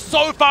is still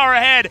so far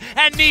ahead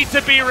and needs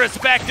to be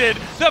respected.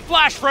 The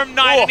flash from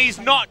Knight, and he's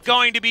not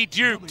going to be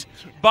duped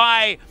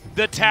by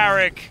the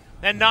Taric,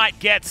 and Knight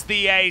gets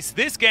the ace.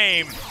 This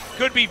game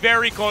could be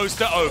very close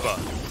to over.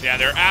 Yeah,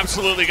 they're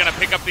absolutely going to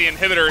pick up the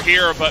inhibitor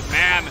here, but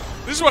man,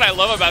 this is what I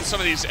love about some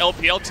of these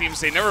LPL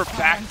teams. They never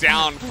back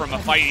down from a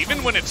fight,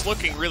 even when it's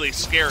looking really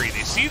scary.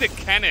 They see the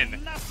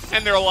cannon,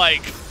 and they're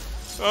like,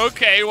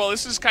 okay, well,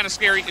 this is kind of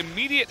scary.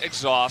 Immediate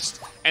exhaust,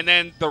 and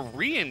then the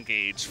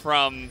re-engage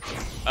from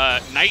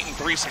Knight and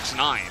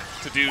 369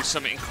 to do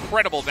some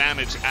incredible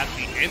damage at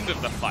the end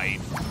of the fight.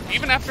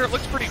 Even after it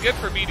looks pretty good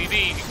for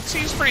BDD, you can see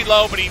he's pretty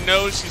low, but he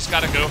knows he's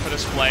got to go for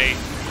this play.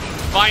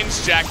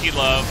 Finds Jackie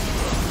Love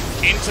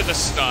into the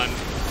stun,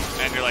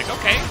 and you're like,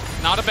 okay,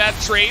 not a bad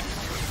trade.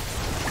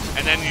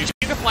 And then you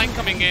see the flank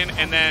coming in,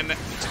 and then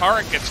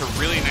Taric gets a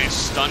really nice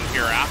stun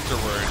here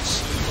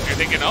afterwards. You're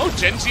thinking, oh,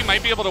 Gen Z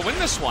might be able to win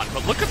this one,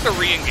 but look at the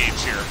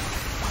re-engage here.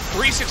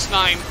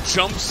 369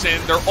 jumps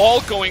in, they're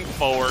all going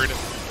forward,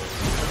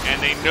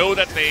 and they know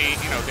that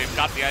they've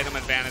got the item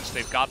advantage,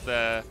 they've got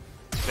the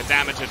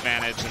damage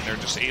advantage, and they're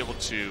just able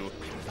to,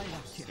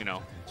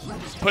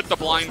 put the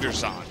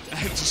blinders on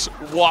and just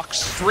walk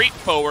straight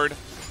forward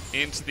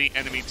into the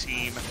enemy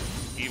team,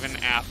 even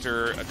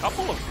after a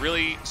couple of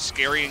really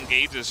scary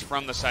engages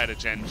from the side of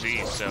Gen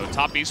G. So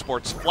Top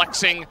Esports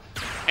flexing,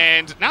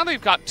 and now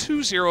they've got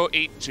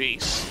 208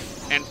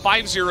 Jace and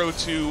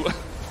 502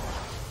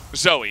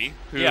 Zoe,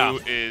 who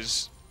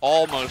is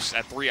almost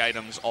at 3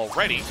 items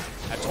already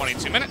at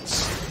 22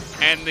 minutes.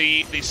 And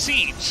the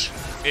Siege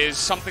is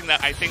something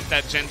that I think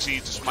that Gen G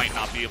just might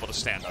not be able to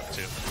stand up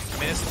to. I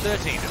mean, it's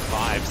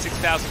 13-5.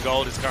 6,000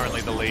 gold is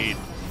currently the lead.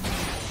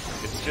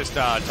 It's just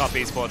Top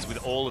Esports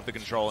with all of the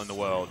control in the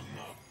world.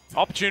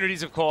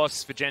 Opportunities, of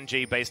course, for Gen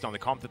G based on the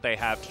comp that they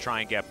have to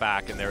try and get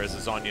back, and there is a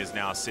Zonya's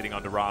now sitting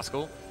under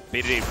Rascal.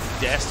 BDD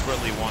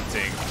desperately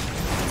wanting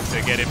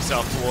to get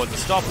himself towards the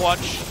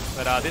stopwatch,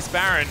 but this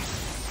Baron,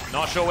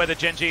 not sure whether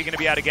Gen G are going to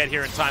be able to get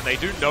here in time. They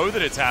do know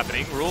that it's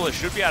happening. Ruler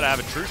should be able to have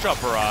a true shot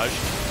barrage.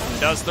 He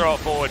does throw it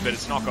forward, but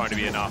it's not going to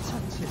be enough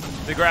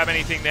to grab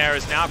anything there.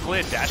 Is now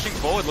clear, dashing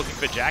forward looking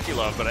for Jackie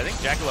Love, but I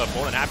think Jackie Love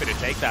more than happy to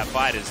take that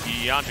fight as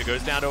Yanja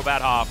goes down to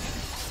about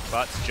half,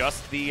 but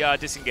just the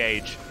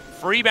disengage.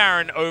 Free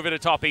Baron over to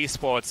Top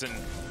Esports, and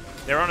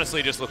they're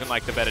honestly just looking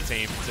like the better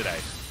team today.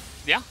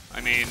 Yeah,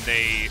 I mean,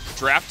 they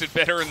drafted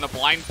better in the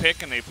blind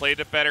pick, and they played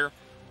it better,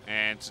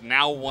 and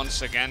now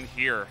once again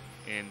here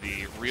in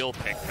the real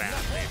pick ban,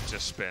 they've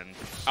just been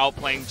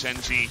outplaying Gen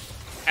G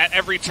at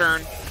every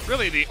turn.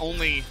 Really, the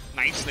only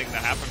nice thing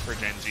that happened for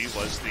Gen G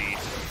was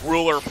the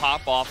Ruler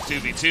pop-off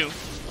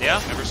 2v2.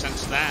 Yeah. Ever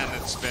since then,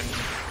 it's been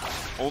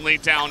only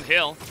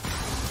downhill.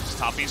 It's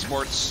Top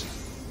Esports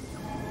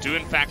do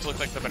in fact look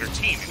like the better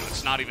team.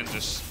 It's not even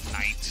just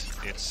Knight.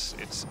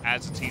 It's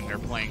as a team they're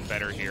playing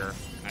better here.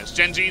 As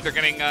Gen G, they're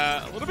getting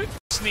a little bit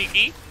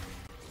sneaky.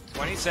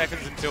 20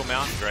 seconds until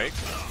Mountain Drake.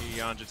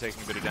 Yanja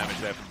taking a bit of damage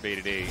there from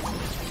BDD.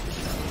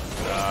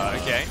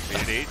 Okay,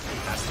 BDD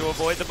has to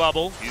avoid the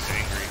bubble. He's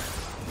angry.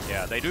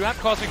 Yeah, they do have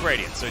Cosmic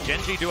Radiance, so Gen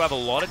G do have a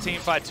lot of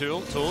teamfight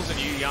tools, and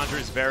Yanja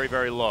is very,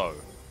 very low.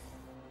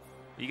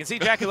 You can see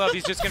Jackie Love,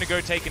 he's just going to go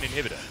take an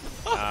inhibitor.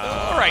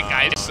 All right,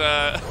 guys.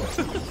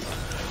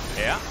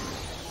 Yeah.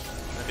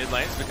 The mid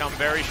lane's become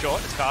very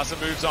short as Casa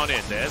moves on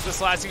in. There's the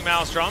slicing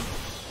Maelstrom.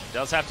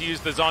 Does have to use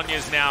the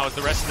Zonyas now as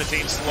the rest of the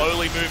team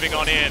slowly moving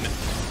on in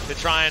to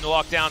try and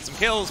lock down some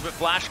kills, but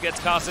Flash gets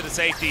Casa to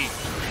safety.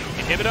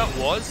 Inhibitor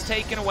was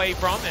taken away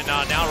from, and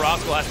now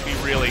Rascal has to be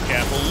really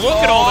careful. Look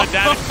at all the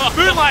damage.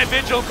 Moonlight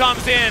Vigil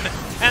comes in,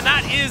 and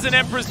that is an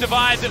Emperor's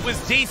Divide that was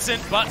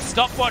decent, but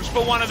stopwatch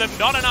for one of them,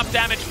 not enough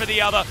damage for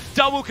the other.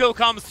 Double kill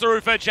comes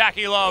through for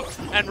Jackie Love,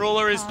 and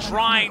Ruler is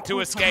trying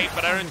to escape,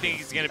 but I don't think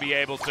he's going to be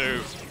able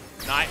to.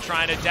 Knight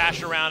trying to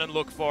dash around and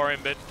look for him,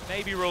 but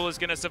maybe Ruler's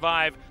going to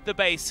survive. The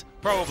base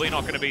probably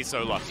not going to be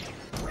so lucky.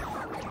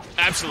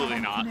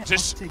 Absolutely not.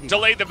 Just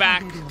delay the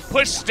back,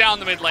 push down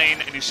the mid lane,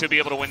 and you should be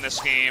able to win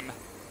this game.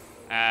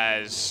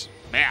 As,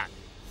 man,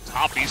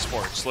 Top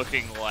Esports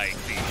looking like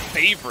the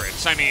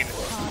favorites. I mean,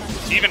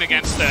 even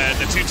against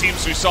the two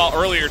teams we saw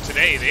earlier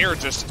today, they are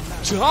just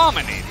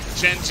dominating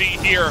Gen G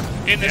here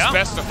in this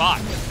best of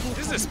 5.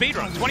 This is a speed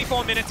run,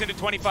 24 minutes into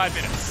 25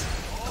 minutes.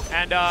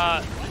 And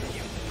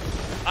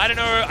I don't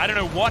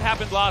know what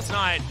happened last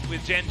night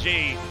with Gen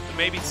G,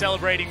 maybe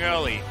celebrating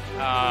early,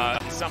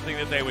 something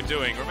that they were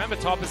doing. Remember,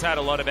 Top has had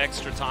a lot of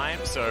extra time,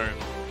 so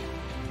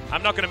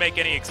I'm not going to make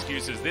any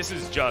excuses. This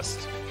is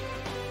just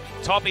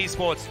Top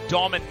Esports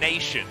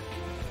domination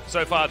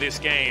so far this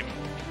game.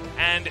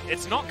 And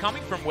it's not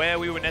coming from where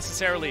we were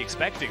necessarily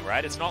expecting,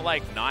 right? It's not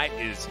like Knight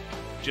is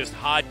just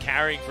hard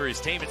carrying for his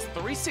team. It's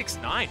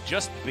 369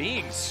 just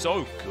being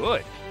so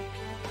good.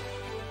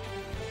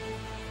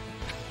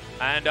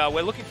 And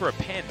we're looking for a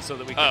pen so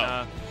that we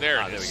can...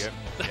 there it is. There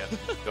we go.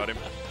 Yeah, got him.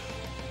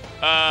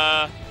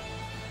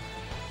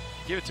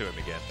 Give it to him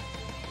again.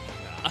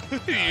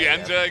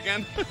 Yanja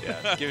again?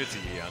 Yeah, give it to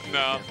Yanja.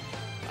 No.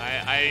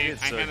 I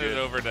so handed good. it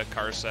over to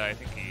Karsa. I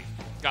think he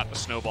got the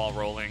snowball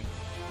rolling.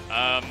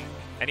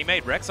 And he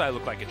made Rek'Sai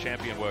look like a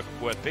champion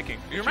worth picking.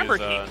 You remember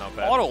is, he not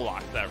bad.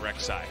 auto-locked that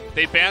Rek'Sai.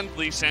 They banned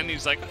Lee Sin.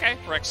 He's like, okay,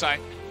 Rek'Sai.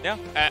 Yeah.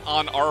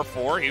 On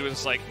R4, he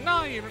was like,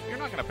 no, you're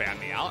not going to ban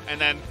me out. And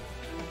then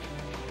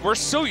we're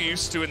so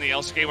used to in the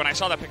LCK, when I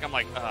saw that pick, I'm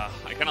like, I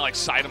kind of like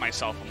sighed to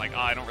myself. I'm like,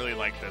 I don't really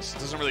like this. It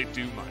doesn't really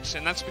do much.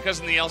 And that's because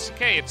in the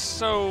LCK, it's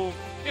so,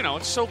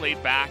 it's so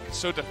laid back, it's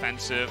so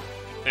defensive.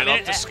 They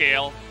love to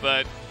scale,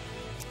 but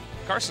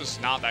Karsa's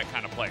not that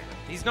kind of player.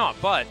 He's not,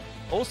 but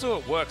also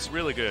it works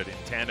really good in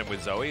tandem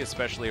with Zoe,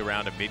 especially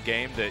around a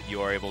mid-game that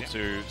you are able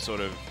to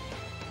sort of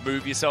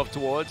move yourself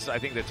towards. I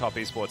think the top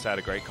esports had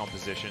a great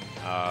composition,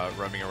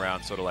 roaming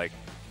around sort of like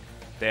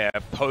their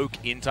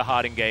poke into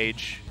hard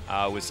engage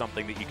was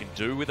something that you can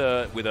do with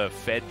a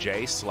fed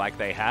Jace like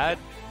they had,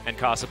 and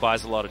Karsa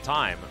buys a lot of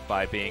time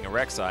by being a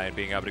Rek'Sai and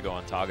being able to go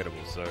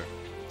untargetable. So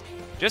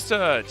just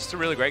a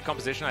really great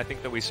composition. I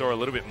think that we saw a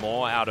little bit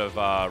more out of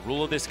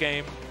Ruler this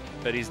game,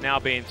 but he's now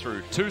been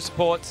through 2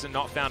 supports and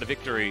not found a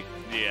victory.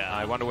 Yeah.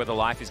 I wonder whether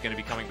Life is going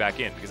to be coming back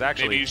in, because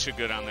actually... Maybe you should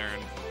go down there,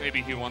 and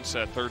maybe he wants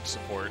a 3rd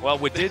support. Well,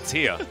 Wadid's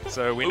here,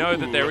 so we know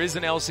that there is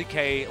an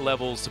LCK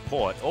level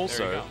support.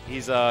 Also,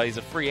 he's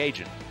a free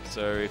agent,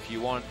 so if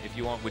you want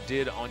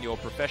Wadid on your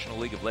professional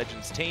League of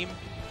Legends team,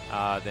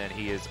 then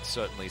he is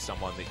certainly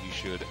someone that you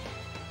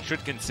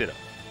should consider.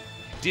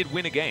 Did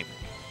win a game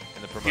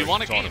in the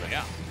promotion tournament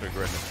for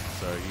Griffin,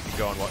 so you can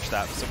go and watch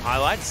that for some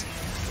highlights.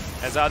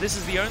 As this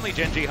is the only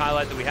Gen G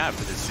highlight that we have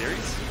for this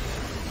series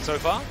so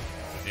far.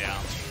 Yeah,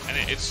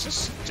 and it's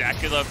just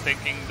Jacula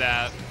thinking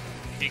that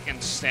he can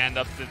stand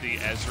up to the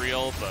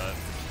Ezreal, but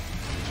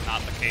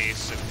not the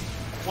case. And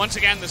once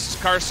again, this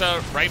is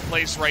Karsa, right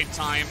place, right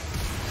time.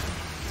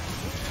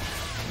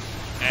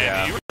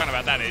 And you were talking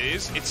about that.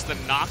 It's the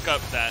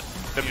knock-up that...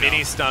 The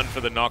mini stun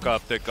for the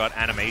knock-up that got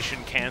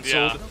animation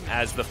cancelled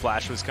as the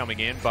flash was coming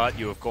in, but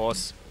you, of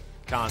course,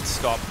 can't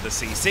stop the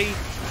CC.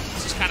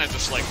 This is kind of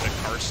just like the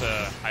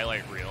Karsa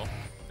highlight reel.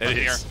 It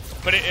is.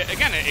 But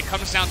again, it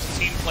comes down to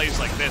team plays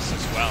like this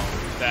as well,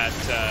 that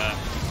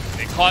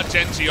they caught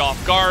Genji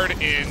off guard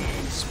in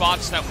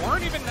spots that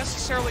weren't even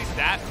necessarily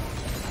that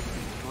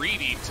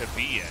greedy to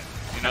be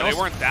in. They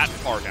weren't that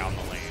far down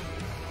the lane.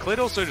 Clit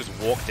also just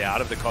walked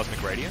out of the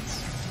Cosmic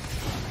Radiance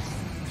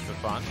for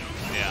fun.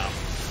 Yeah.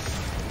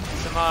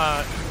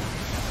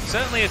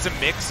 Certainly it's a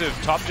mix of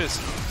top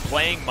just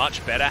playing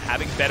much better,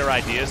 having better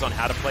ideas on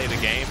how to play the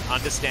game,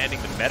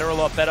 understanding the meta a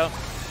lot better.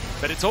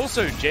 But it's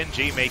also Gen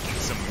G making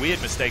some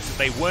weird mistakes that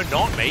they were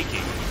not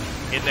making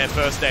in their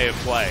first day of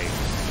play.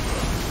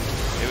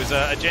 It was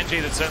a Gen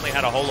G that certainly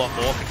had a whole lot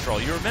more control.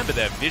 You remember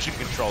their vision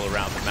control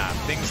around the map,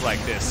 things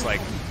like this.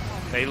 Like,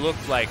 they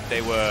looked like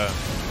they were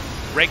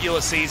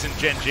regular season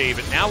Gen G,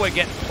 but now we're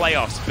getting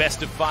playoffs,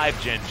 best of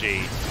 5 Gen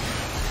G.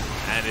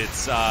 And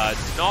it's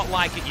not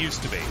like it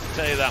used to be, I'll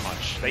tell you that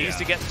much. They used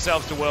to get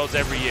themselves to Worlds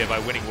every year by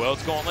winning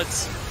Worlds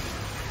Gauntlets.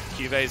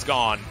 QV's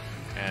gone.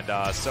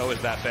 And so is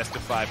that best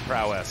of 5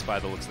 prowess by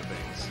the looks of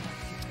things.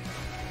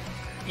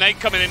 Knight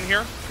coming in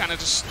here, kind of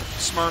just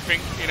smurfing,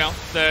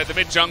 The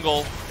mid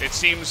jungle, it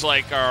seems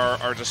like,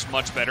 are just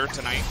much better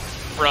tonight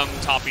from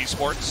top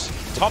esports.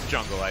 Top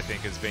jungle, I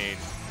think, has been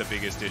the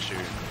biggest issue.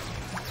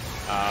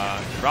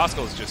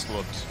 Rascal's just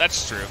looked...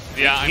 That's true.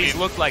 Yeah, he's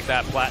looked like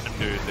that platinum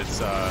dude that's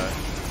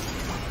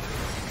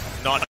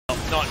not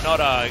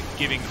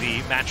giving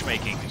the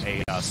matchmaking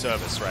a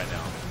service right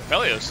now.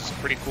 Helios is a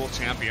pretty cool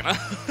champion.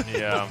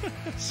 Yeah.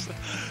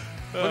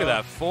 Look at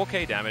that,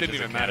 4K damage Didn't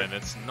as a even matter. cannon.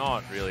 It's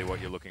not really what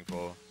you're looking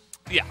for.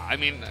 Yeah, I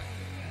mean,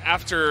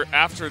 after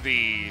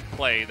the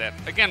play that,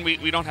 again,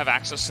 we don't have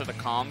access to the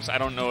comms. I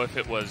don't know if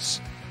it was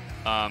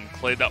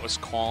Clay that was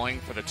calling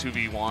for the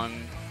 2v1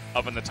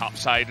 up on the top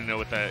side.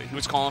 He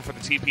was calling for the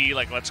TP,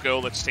 like, let's go,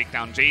 let's take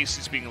down Jace.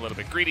 He's being a little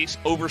bit greedy,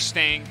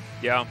 overstaying.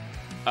 Yeah.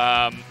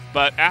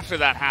 But after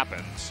that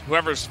happened,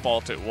 whoever's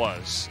fault it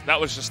was,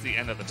 that was just the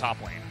end of the top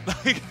lane.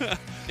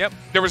 Yep.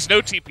 There was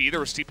no TP. There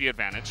was TP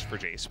advantage for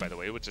Jace, by the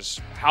way, which is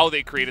how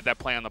they created that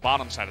play on the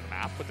bottom side of the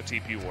map with the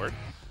TP ward.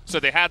 So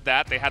they had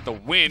that. They had the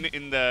win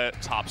in the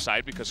top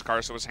side because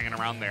Karsa was hanging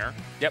around there.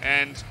 Yep.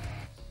 And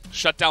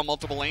shut down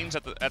multiple lanes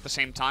at the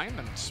same time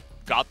and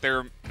got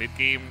their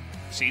mid-game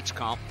siege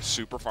comp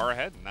super far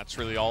ahead. And that's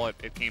really all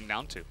it came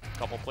down to. A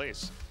couple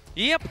plays.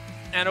 Yep.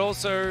 And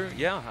also,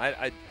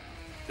 yeah,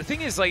 the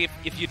thing is, like,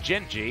 if you're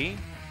Gen G,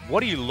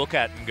 what do you look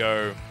at and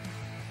go,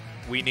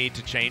 we need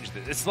to change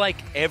this? It's like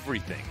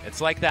everything.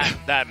 It's like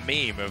that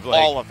meme of,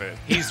 like, all of it.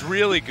 He's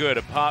really good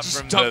apart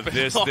from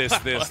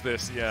the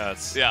this.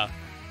 Yes. Yeah.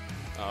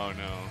 Oh,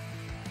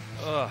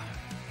 no. Ugh.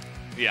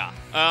 Yeah.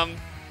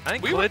 I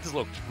think Glid's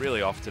looked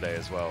really off today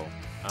as well,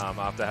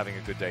 after having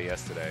a good day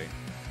yesterday.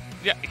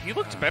 Yeah, he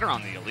looked better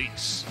on the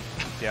Elise.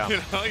 Yeah.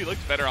 He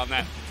looked better on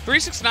that.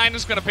 369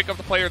 is going to pick up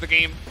the player of the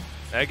game.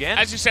 Again?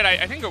 As you said,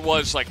 I think it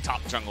was like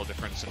top jungle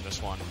difference in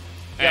this one.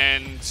 Yep.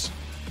 And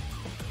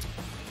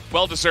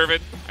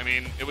well-deserved. I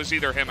mean, it was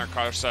either him or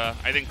Karsa.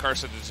 I think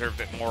Karsa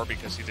deserved it more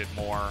because he did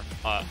more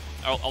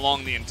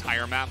along the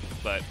entire map.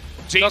 But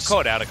Jace got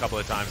caught out a couple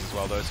of times as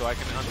well, though, so I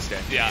can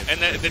understand. Yeah, and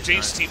the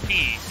Jace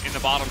TP in the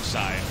bottom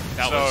side,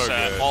 that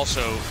was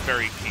also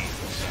very key.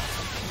 So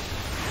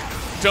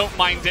don't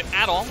mind it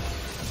at all.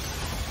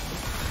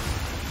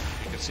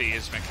 You can see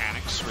his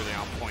mechanics really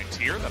on point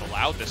here that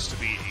allowed this to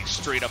be a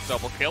straight-up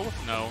double kill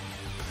with no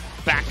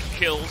back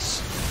kills.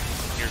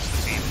 Here's the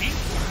TP.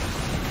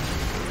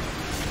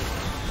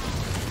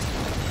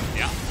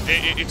 Yeah,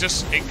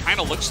 it kind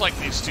of looks like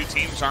these two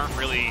teams aren't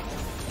really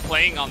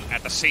playing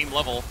at the same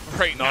level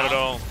right now. Not at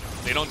all.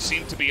 They don't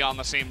seem to be on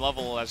the same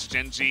level as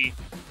Gen.G,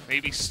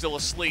 maybe still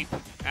asleep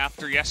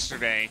after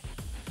yesterday,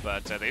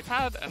 but they've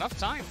had enough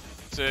time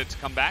to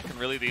come back, and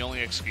really the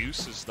only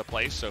excuse is the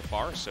play so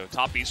far. So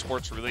Top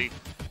Esports really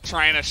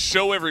trying to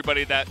show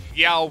everybody that,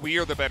 yeah, we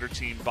are the better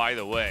team, by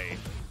the way.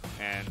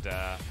 And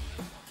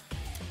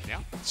yeah,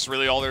 that's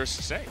really all there is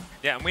to say.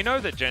 Yeah, and we know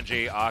that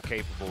Gen.G are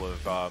capable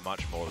of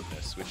much more than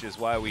this, which is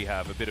why we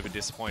have a bit of a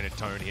disappointed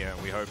tone here,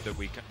 and we hope that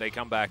they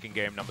come back in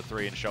game number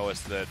 3 and show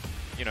us that,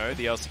 you know,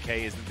 the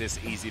LCK isn't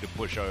this easy to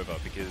push over,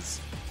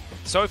 because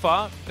so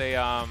far they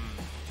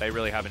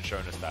really haven't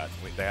shown us that.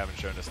 They haven't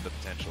shown us the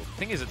potential. The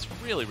thing is, it's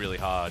really, really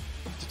hard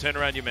to turn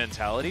around your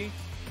mentality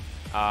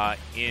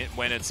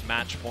when it's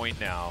match point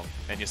now,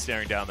 and you're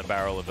staring down the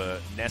barrel of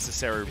a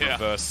necessary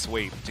reverse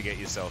sweep to get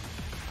yourself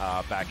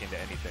back into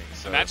anything.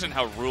 So imagine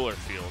how Ruler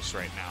feels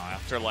right now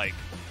after like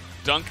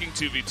dunking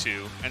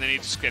 2v2, and then he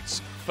just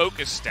gets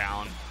focused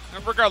down.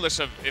 Regardless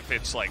of if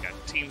it's like a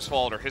team's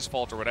fault or his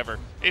fault or whatever,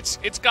 it's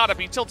got to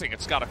be tilting.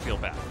 It's got to feel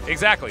bad.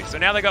 Exactly. So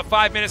now they've got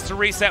 5 minutes to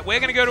reset. We're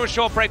going to go to a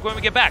short break. When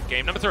we get back,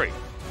 game number 3.